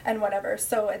and whatever.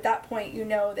 So at that point,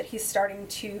 that he's starting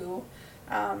to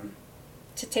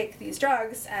take these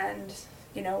drugs, and,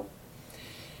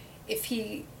 if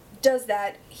he does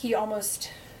that, he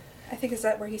almost, I think is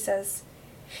that where he says...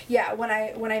 Yeah, when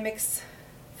I mix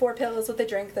 4 pills with a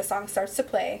drink, the song starts to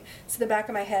play. It's in the back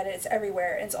of my head, it's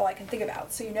everywhere, and it's all I can think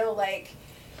about. So like,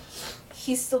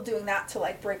 he's still doing that to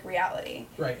like break reality.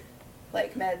 Right.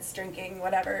 Like meds, drinking,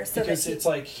 whatever. So because it's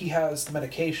like he has the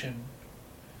medication,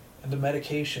 and the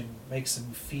medication makes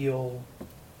him feel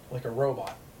like a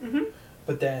robot. Mm-hmm.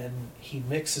 But then he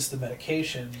mixes the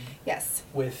medication. Yes.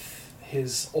 With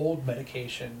his old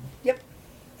medication. Yep.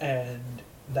 And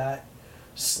that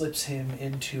slips him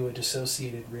into a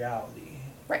dissociated reality.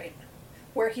 Right.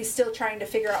 Where he's still trying to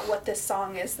figure out what this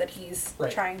song is that he's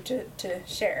trying to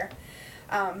share.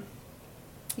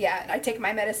 Yeah, I take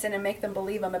my medicine and make them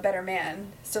believe I'm a better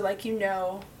man. So, like,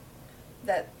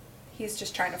 that he's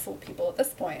just trying to fool people at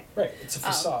this point. Right, it's a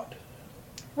facade.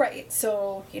 Right,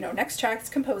 so, next track's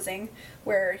Composing,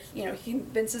 where, he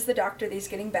convinces the doctor that he's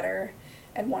getting better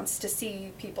and wants to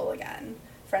see people again,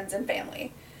 friends and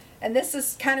family. And this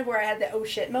is kind of where I had the oh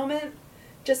shit moment,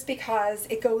 just because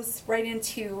it goes right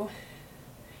into,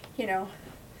 it's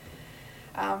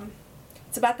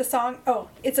about the song,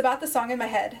 it's about the song in my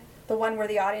head, the one where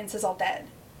the audience is all dead.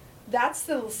 That's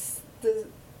the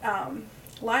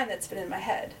line that's been in my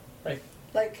head. Right.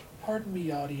 Like, pardon me,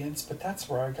 audience, but that's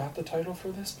where I got the title for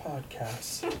this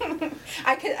podcast.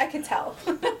 I could tell.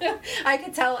 I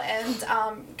could tell,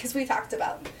 and because we talked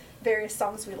about various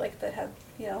songs we liked that had,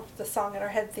 the song in our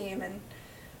head theme, and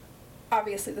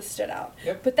obviously this stood out.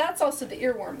 Yep. But that's also the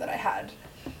earworm that I had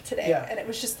today, yeah. And it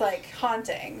was just like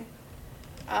haunting.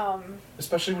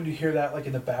 Especially when you hear that like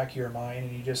in the back of your mind,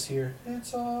 and you just hear,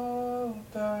 it's all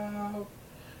about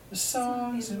the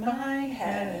songs in my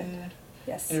head.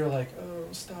 Yes. And you're like, oh,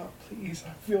 stop, please,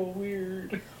 I feel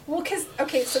weird. Well,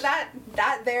 so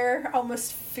that there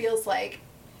almost feels like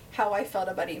how I felt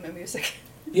about emo music.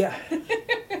 Yeah.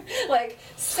 Like,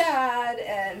 sad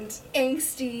and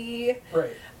angsty.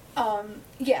 Right.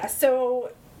 Yeah,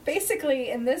 so basically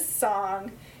in this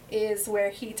song is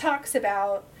where he talks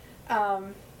about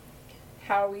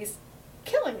how he's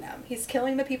killing them. He's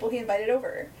killing the people he invited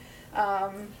over.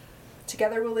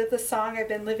 Together we'll live this song. I've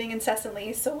been living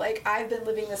incessantly, so like I've been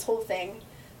living this whole thing.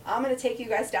 I'm going to take you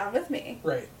guys down with me.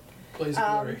 Right. Blaze of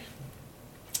glory.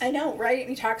 I know, right? And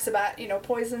he talks about,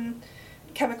 poison,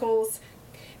 chemicals,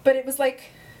 but it was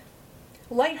like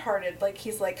lighthearted. Like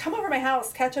he's like, come over to my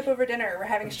house, catch up over dinner. We're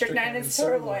having strychnine and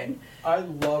sirloin. I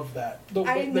love that.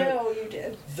 I know you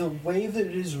did. The way that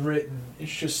it is written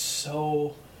is just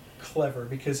so clever,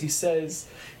 because he says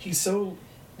he's so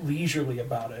leisurely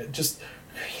about it. Just,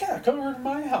 yeah, come over to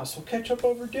my house. We'll catch up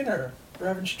over dinner. We're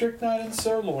having strychnine and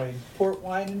sirloin, port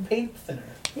wine and paint thinner.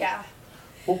 Yeah.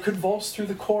 We'll convulse through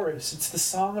the chorus. It's the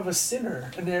song of a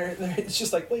sinner. And it's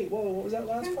just like, wait, whoa, what was that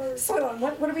last part? So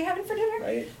what are we having for dinner?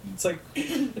 Right? It's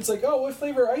like, oh, what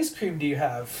flavor ice cream do you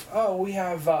have? Oh, we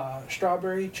have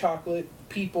strawberry, chocolate,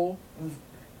 people,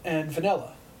 and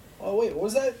vanilla. Oh, wait, what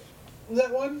was that? Was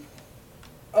that one?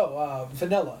 Oh,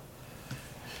 vanilla.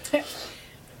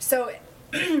 So,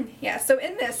 yeah, so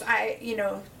in this,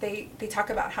 they talk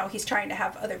about how he's trying to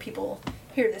have other people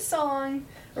hear this song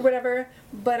or whatever,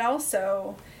 but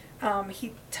also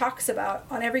he talks about,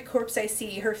 on every corpse I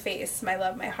see, her face, my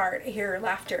love, my heart, I hear her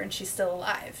laughter, and she's still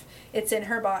alive. It's in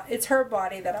her it's her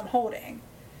body that I'm holding.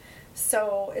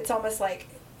 So it's almost like,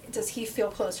 does he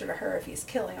feel closer to her if he's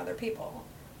killing other people?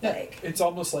 Yeah, Like, it's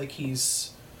almost like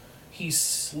he's he's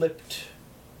slipped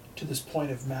to this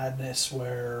point of madness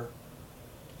where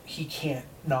he can't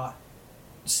not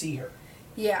see her.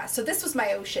 Yeah, so this was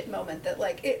my oh shit moment that,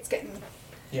 like, it's getting...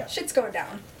 Yeah. Shit's going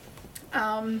down.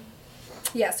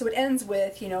 Yeah, so it ends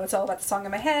with, you know, it's all about the song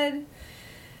in my head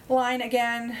line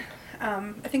again.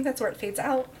 I think that's where it fades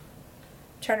out.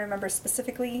 I'm trying to remember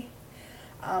specifically.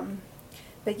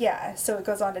 But yeah, so it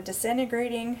goes on to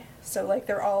disintegrating. So, like,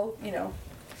 they're all, you know...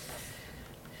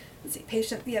 Let's see,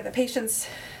 the patients...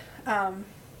 let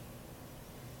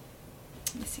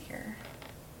me see here.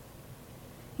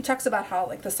 He talks about how,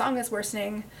 like, the song is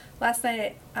worsening. Last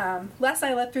night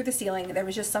I leapt through the ceiling. There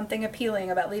was just something appealing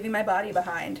about leaving my body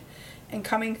behind and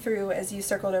coming through as you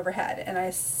circled overhead. And I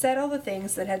said all the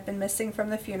things that had been missing from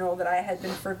the funeral that I had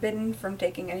been forbidden from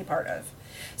taking any part of.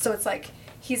 So it's like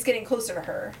he's getting closer to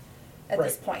her at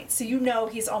this point. So you know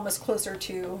he's almost closer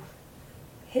to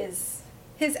his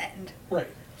end. Right.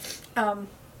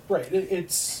 Right.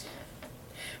 It's...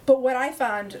 But what I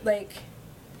found, like...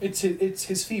 It's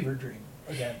his fever dream.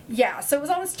 Again. Yeah, so it was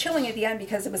almost chilling at the end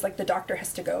because it was like the doctor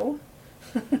has to go.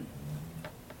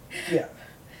 Yeah.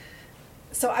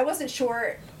 So I wasn't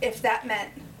sure if that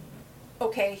meant,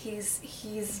 okay,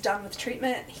 he's done with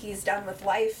treatment, he's done with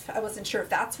life. I wasn't sure if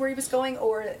that's where he was going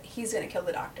or he's going to kill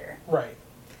the doctor. Right.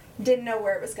 Didn't know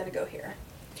where it was going to go here.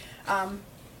 And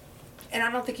I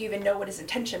don't think you even know what his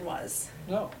intention was.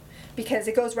 No. Because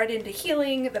it goes right into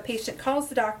healing. The patient calls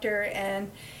the doctor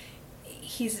and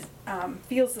he's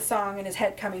feels the song in his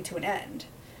head coming to an end.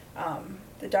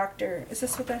 The doctor... Is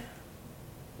this what the...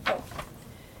 Oh.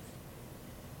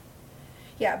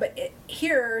 Yeah, but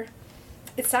here,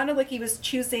 it sounded like he was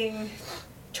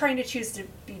trying to choose to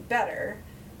be better,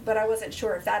 but I wasn't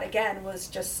sure if that, again, was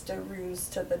just a ruse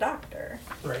to the doctor.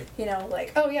 Right. You know,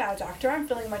 like, oh yeah, doctor, I'm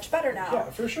feeling much better now. Yeah,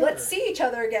 for sure. Let's see each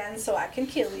other again so I can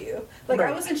kill you. Like, right.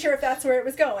 I wasn't sure if that's where it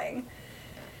was going.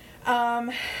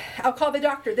 I'll call the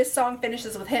doctor. This song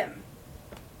finishes with him.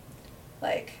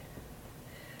 Like,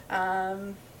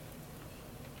 the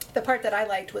part that I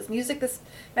liked was music this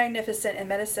magnificent and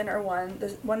medicine are one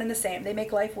and the same. They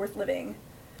make life worth living,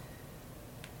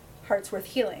 hearts worth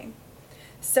healing.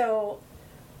 So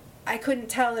I couldn't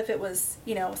tell if it was,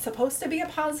 you know, supposed to be a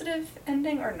positive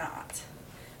ending or not.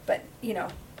 But, you know,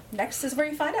 next is where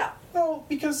you find out. No,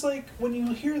 because, like, when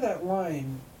you hear that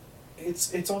line,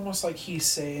 it's almost like he's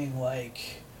saying,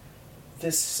 like,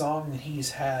 this song that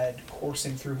he's had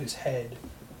coursing through his head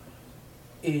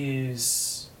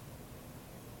is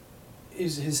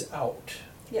his out.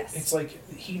 Yes. It's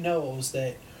like he knows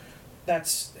that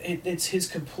it's his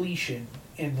completion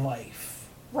in life.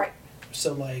 Right.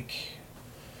 So, like...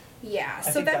 Yeah, I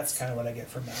so think that's kind of what I get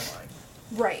from that line.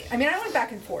 Right. I mean, I went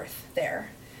back and forth there.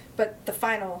 But the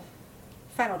final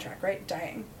track, right?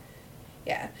 Dying.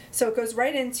 Yeah. So it goes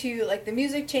right into, like, the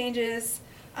music changes.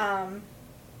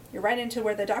 You're right into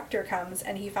where the doctor comes,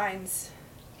 and he finds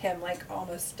him, like,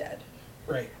 almost dead.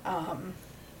 Right.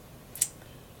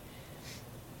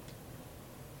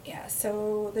 Yeah,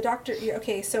 so the doctor...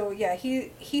 Okay, so, yeah,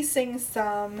 he sings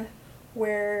some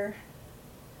where...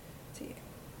 Let's see.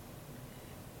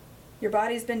 Your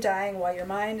body's been dying while your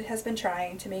mind has been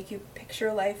trying to make you picture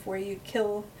a life where you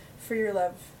kill for your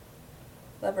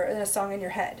lover in a song in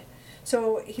your head.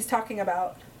 So he's talking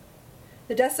about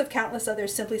the deaths of countless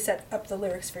others simply set up the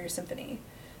lyrics for your symphony.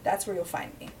 That's where you'll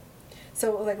find me.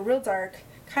 So, like, real dark,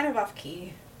 kind of off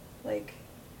key, like...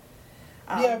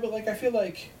 yeah, but, like, I feel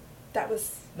like...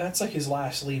 That's like his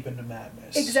last leap into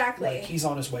madness. Exactly. Like, he's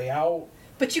on his way out.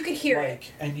 But you could hear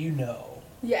it. And you know.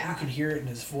 Yeah. You can hear it in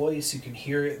his voice, you can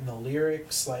hear it in the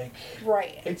lyrics, like...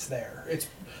 Right. It's there. It's,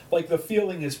 like, the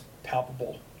feeling is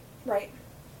palpable. Right.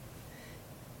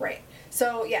 Right.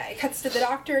 So, yeah, it cuts to the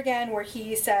doctor again where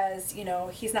he says, you know,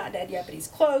 he's not dead yet, but he's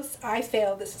close. I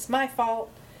failed. This is my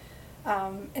fault.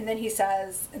 And then he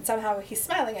says, and somehow he's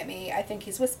smiling at me. I think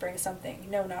he's whispering something.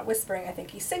 No, not whispering. I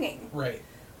think he's singing. Right.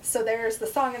 So there's the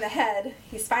song in the head.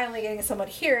 He's finally getting someone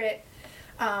to hear it.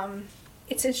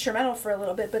 It's instrumental for a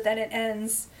little bit, but then it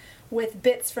ends with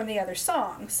bits from the other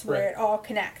songs where it all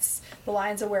connects. The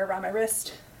lines of Wear Around My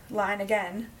Wrist, line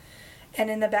again. And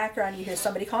in the background you hear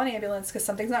somebody call an ambulance because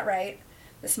something's not right.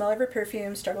 The smell of her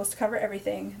perfume struggles to cover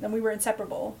everything. Then we were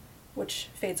inseparable, which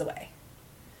fades away.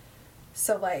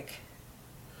 So, like...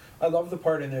 I love the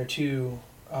part in there, too,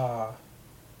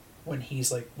 when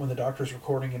he's, like, when the doctor's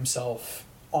recording himself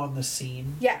on the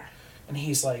scene. Yeah. And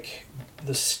he's, like,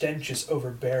 the stench is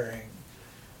overbearing.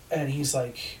 And he's,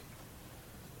 like,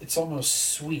 it's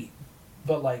almost sweet,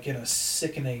 but, like, in a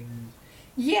sickening...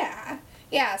 Yeah.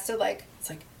 Yeah, so, like, it's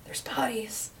like, there's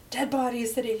bodies, dead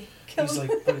bodies that he killed. He's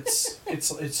like, but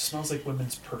it smells like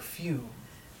women's perfume.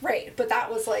 Right, but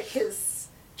that was like his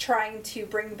trying to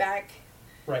bring back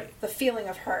Right. the feeling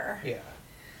of her. Yeah.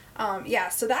 Yeah,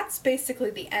 so that's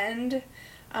basically the end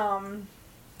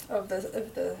of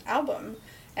the album.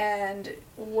 And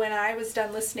when I was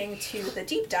done listening to the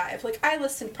deep dive, like I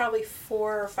listened probably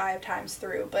 4 or 5 times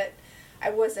through, but I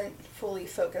wasn't fully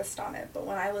focused on it. But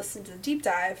when I listened to the deep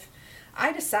dive,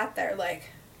 I just sat there like,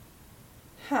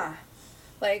 huh,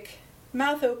 like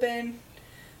mouth open,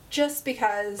 just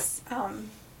because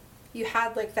you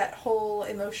had like that whole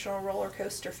emotional roller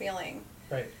coaster feeling.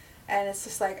 Right. And it's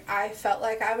just like, I felt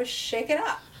like I was shaken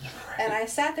up. Right. And I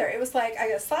sat there. It was like I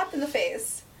got slapped in the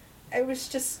face. It was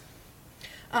just,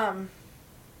 and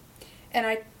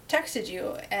I texted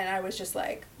you, and I was just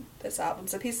like, this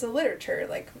album's a piece of literature.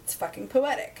 Like, it's fucking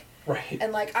poetic. Right.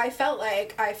 And like, I felt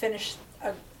like I finished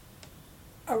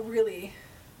a really,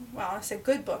 well, I say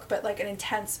good book, but like an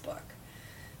intense book.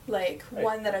 Like, right.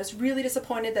 one that I was really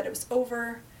disappointed that it was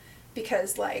over,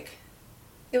 because like,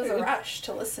 it was a rush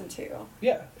to listen to.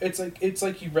 Yeah, it's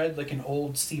like you read like an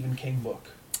old Stephen King book.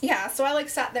 Yeah, so I like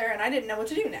sat there and I didn't know what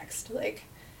to do next. Like,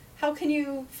 how can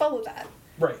you follow that?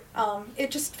 Right.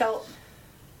 It just felt...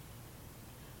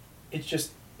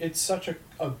 It's such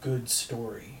a good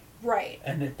story. Right.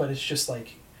 But it's just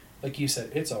like you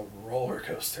said, it's a roller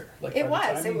coaster. Like, it by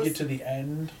was. the time you get to the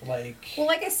end, like... Well,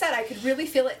 like I said, I could really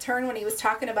feel it turn when he was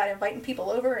talking about inviting people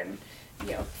over and,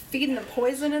 you know, feeding them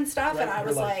poison and stuff, right, and I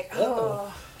was like,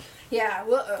 oh... Yeah,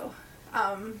 whoa.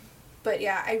 But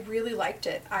yeah, I really liked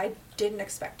it. I didn't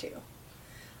expect to.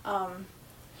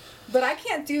 But I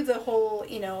can't do the whole,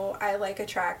 you know, I like a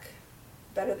track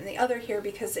better than the other here,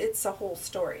 because it's a whole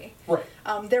story. Right.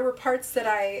 There were parts that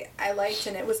I liked,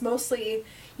 and it was mostly,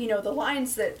 you know, the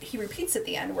lines that he repeats at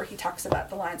the end, where he talks about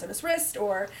the lines on his wrist,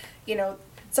 or, you know,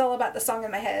 it's all about the song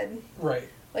in my head. Right.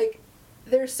 Like,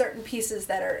 there's certain pieces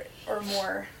that are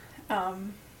more...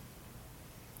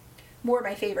 more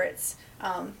my favorites.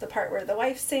 The part where the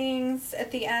wife sings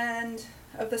at the end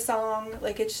of the song,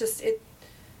 like, it's just, it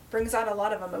brings out a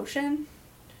lot of emotion.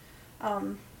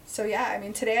 So yeah, I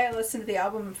mean, today I listened to the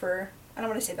album for, I don't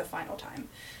want to say the final time,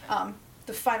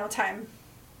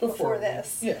 before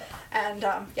this. Yeah. And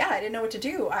yeah, I didn't know what to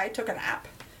do. I took a nap,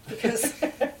 because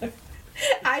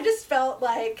I just felt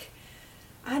like,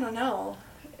 I don't know,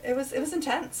 it was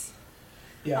intense.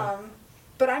 Yeah.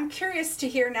 But I'm curious to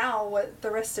hear now what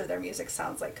the rest of their music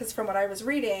sounds like, because from what I was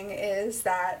reading is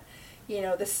that, you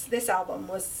know, this album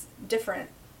was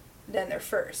different than their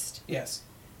first. Yes.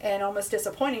 And almost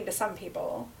disappointing to some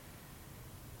people,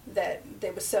 that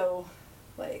they was so,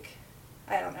 like,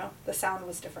 I don't know, the sound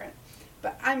was different.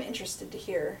 But I'm interested to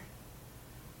hear,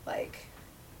 like...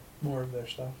 more of their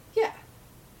stuff. Yeah.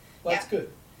 Well, that's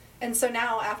good. And so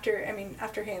now, after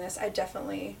hearing this, I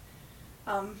definitely...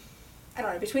 I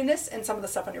don't know, between this and some of the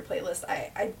stuff on your playlist,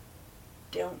 I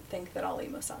don't think that all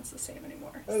emo sounds the same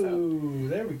anymore. Oh, so.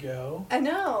 There we go. I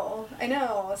know.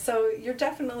 So you're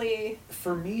definitely...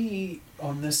 For me,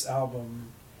 on this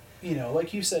album, you know,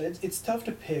 like you said, it's tough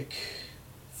to pick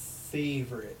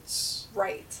favorites.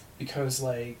 Right. Because,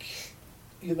 like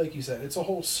you said, it's a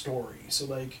whole story. So,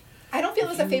 like... I don't feel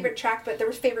it was a favorite track, but there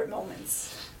were favorite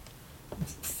moments.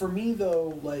 For me,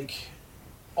 though, like,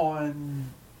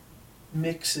 on...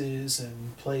 mixes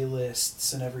and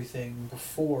playlists and everything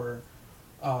before,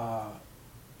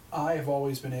 I've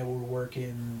always been able to work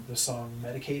in the song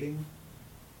Medicating.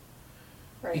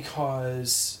 Right.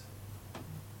 Because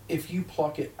if you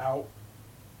pluck it out,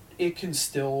 it can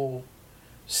still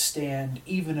stand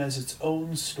even as its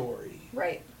own story.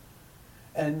 Right.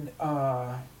 And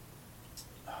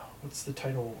what's the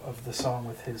title of the song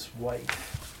with his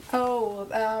wife? Oh,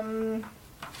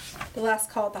 The Last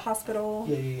Call at the Hospital.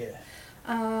 Yeah.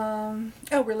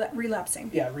 Relapsing.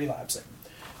 Yeah, Relapsing.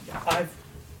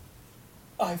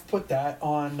 I've put that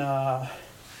on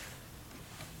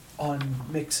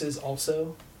mixes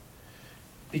also,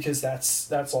 because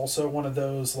that's also one of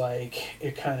those, like,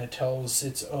 it kind of tells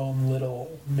its own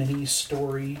little mini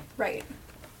story. Right.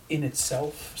 In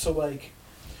itself. So, like,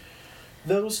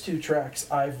 those two tracks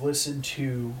I've listened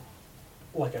to,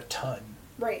 like, a ton.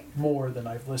 Right. More than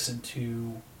I've listened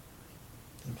to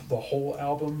the whole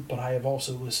album, but I have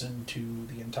also listened to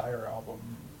the entire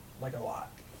album, like, a lot.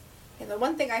 And the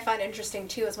one thing I find interesting,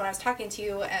 too, is when I was talking to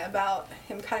you about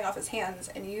him cutting off his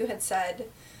hands, and you had said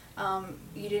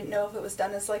you didn't know if it was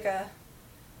done as, like,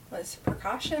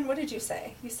 precaution? What did you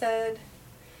say? You said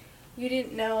you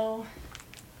didn't know...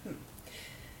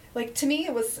 Like, to me,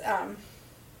 it was...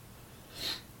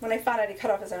 when I found out he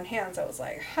cut off his own hands, I was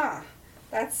like, huh...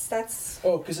 That's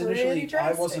oh, because initially really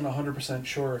drastic. I wasn't 100%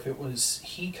 sure if it was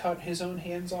he cut his own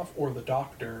hands off or the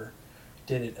doctor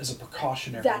did it as a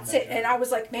precautionary That's measure. it. And I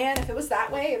was like, man, if it was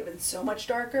that way, it would have been so much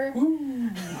darker. Ooh.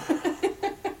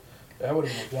 That would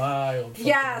have been wild.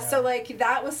 Yeah, fucking so ride. like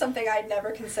that was something I'd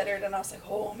never considered, and I was like,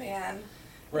 oh man,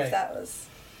 Right. if that was.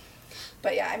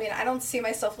 But yeah, I mean, I don't see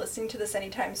myself listening to this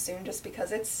anytime soon, just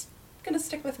because it's gonna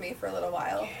stick with me for a little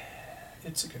while.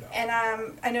 It's a good album. And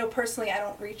I know personally, I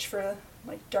don't reach for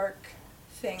like dark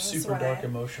things. Super when dark, I,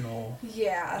 emotional.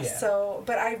 yeah. Yeah. So,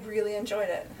 but I really enjoyed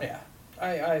it. Yeah.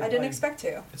 I didn't expect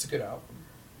to. It's a good album.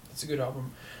 It's a good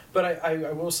album. But I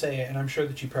will say, and I'm sure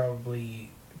that you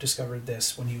probably discovered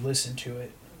this when you listened to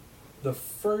it, the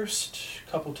first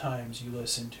couple times you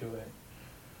listen to it,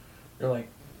 you're like,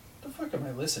 the fuck am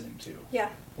I listening to? Yeah.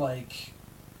 Like,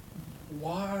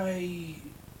 why?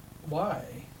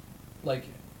 Like,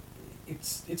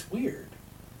 it's weird.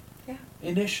 Yeah.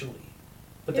 Initially.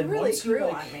 But It then really once you, grew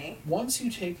like, on me. once you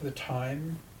take the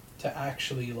time to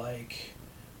actually, like,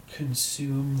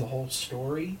 consume the whole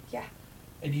story, Yeah.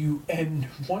 and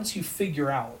once you figure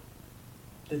out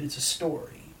that it's a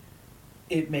story,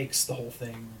 it makes the whole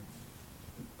thing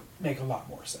make a lot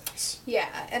more sense.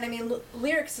 Yeah, and I mean,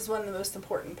 lyrics is one of the most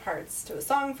important parts to a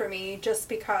song for me, just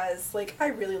because, like, I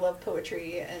really love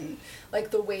poetry and, like,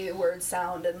 the way words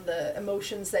sound and the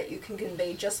emotions that you can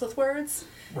convey just with words.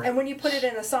 Right. And when you put it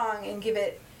in a song and give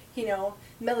it, you know,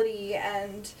 melody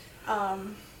and,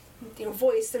 you know,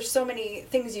 voice, there's so many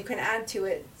things you can add to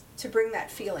it to bring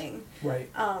that feeling. Right.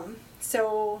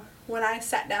 So when I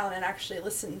sat down and actually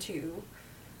listened to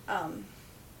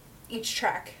each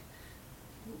track,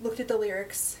 looked at the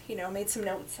lyrics, you know, made some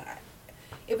notes,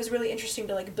 it was really interesting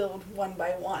to like build one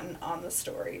by one on the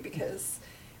story, because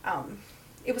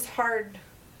it was hard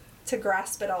to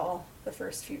grasp it all the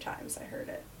first few times I heard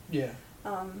it. Yeah.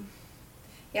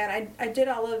 Yeah, and I did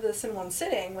all of this in one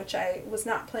sitting, which I was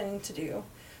not planning to do,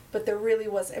 but there really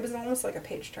was, it was almost like a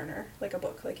page turner, like a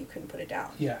book, like you couldn't put it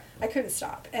down. Yeah. I couldn't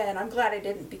stop, and I'm glad I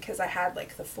didn't, because I had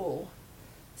like the full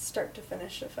start to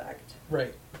finish effect.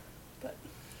 Right. But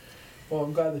Well,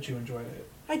 I'm glad that you enjoyed it.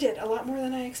 I did a lot more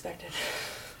than I expected.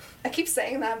 I keep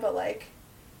saying that, but like,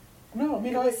 No, I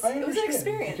mean, It was- I it was an understand,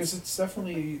 experience. because it's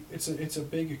definitely it's a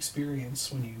big experience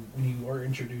when you are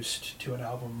introduced to an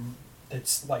album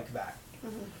that's like that.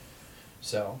 mhm.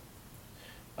 So,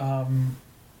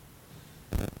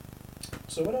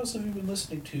 so what else have you been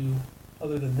listening to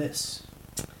other than this?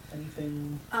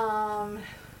 Anything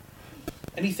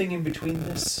in between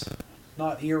this?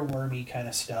 Not earwormy kind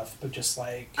of stuff, but just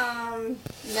like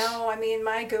No, I mean,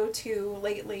 my go-to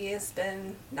lately has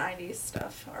been 90s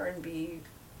stuff, R&B,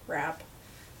 rap.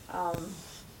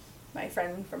 My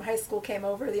friend from high school came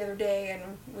over the other day,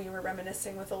 and we were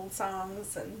reminiscing with old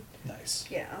songs, and nice.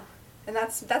 yeah, and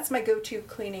that's my go-to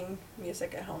cleaning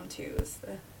music at home too, is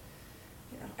the,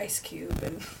 you know, Ice Cube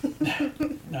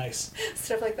and Nice.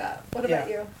 stuff like that. What about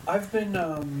you? I've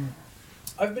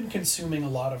been consuming a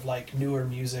lot of like newer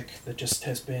music that just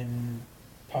has been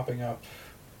popping up.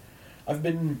 I've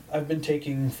been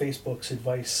taking Facebook's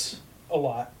advice a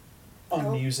lot on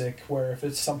Oh. music, where if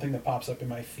it's something that pops up in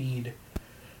my feed,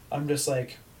 I'm just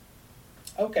like,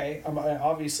 okay,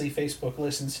 obviously Facebook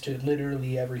listens to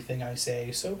literally everything I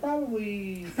say, so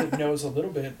probably it knows a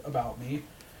little bit about me.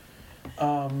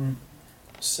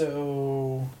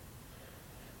 So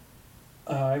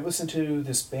I listened to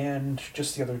this band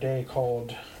just the other day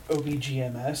called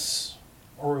OBGMS,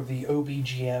 or the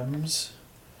OBGMs.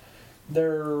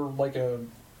 They're like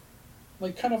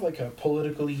kind of like a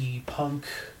politically punk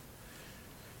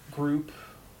group.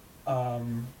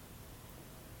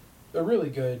 They're really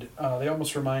good. They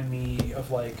almost remind me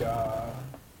of like a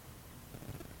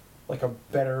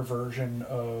better version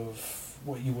of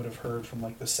what you would have heard from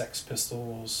like the Sex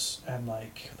Pistols and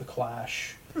like the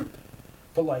Clash,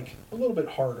 but like a little bit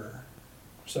harder.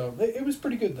 So it was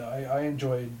pretty good though. I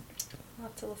enjoyed. I'll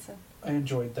have to listen. I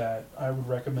enjoyed that. I would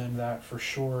recommend that for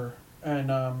sure.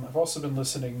 And I've also been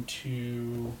listening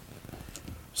to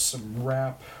some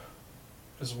rap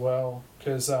as well,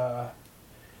 because I'm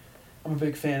a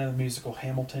big fan of the musical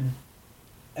Hamilton,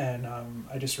 and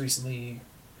I just recently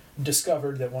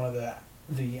discovered that one of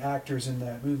the actors in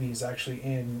that movie is actually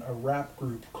in a rap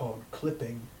group called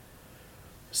Clipping.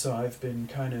 So I've been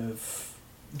kind of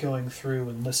going through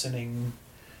and listening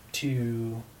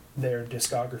to their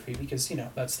discography, because, you know,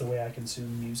 that's the way I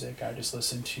consume music. I just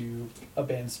listen to a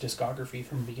band's discography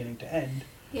from beginning to end.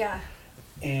 Yeah.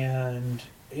 And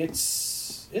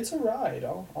it's a ride.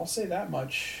 I'll say that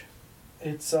much.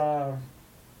 It's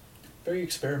very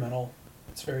experimental.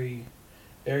 It's very,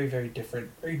 very, very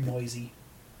different. Very noisy.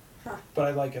 Huh. But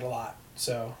I like it a lot.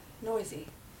 So Noisy.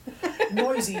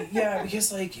 noisy, yeah,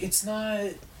 because like it's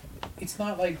not it's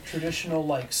not like traditional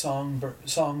like song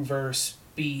verse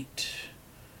beat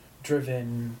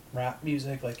driven rap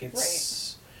music. Like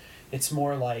it's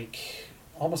more like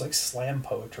almost like slam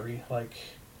poetry. Like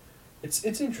it's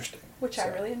interesting. Which I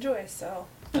really enjoy. So.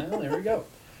 Well, there we go.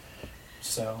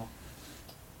 So,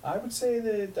 I would say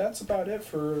that that's about it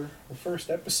for the first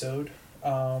episode.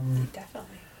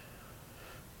 Definitely.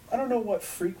 I don't know what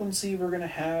frequency we're going to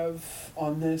have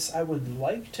on this. I would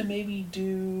like to maybe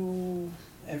do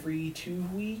every 2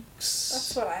 weeks.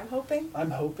 That's what I'm hoping.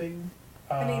 I'm hoping.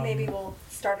 I mean, maybe we'll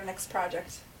start a next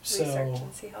project, research,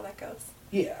 and see how that goes.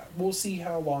 Yeah, we'll see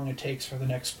how long it takes for the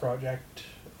next project.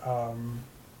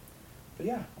 But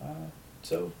yeah,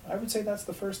 so I would say that's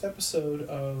the first episode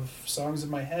of Songs in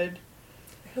My Head.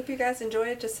 I hope you guys enjoy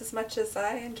it just as much as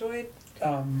I enjoyed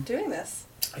doing this.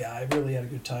 Yeah, I really had a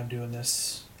good time doing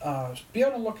this. Be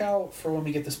on the lookout for when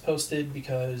we get this posted,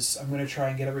 because I'm going to try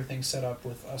and get everything set up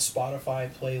with a Spotify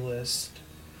playlist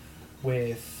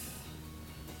with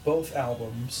both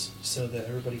albums so that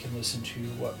everybody can listen to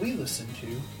what we listen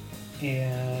to.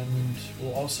 And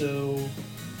we'll also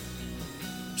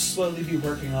slowly be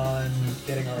working on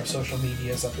getting our social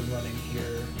medias up and running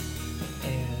here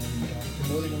and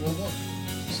promoting a little more.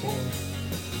 So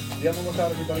be on the lookout,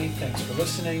 everybody. Thanks for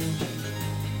listening.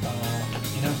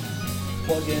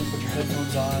 Plug in, put your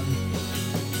headphones on,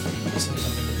 listen to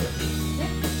something different. Yeah.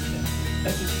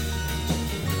 Thank you.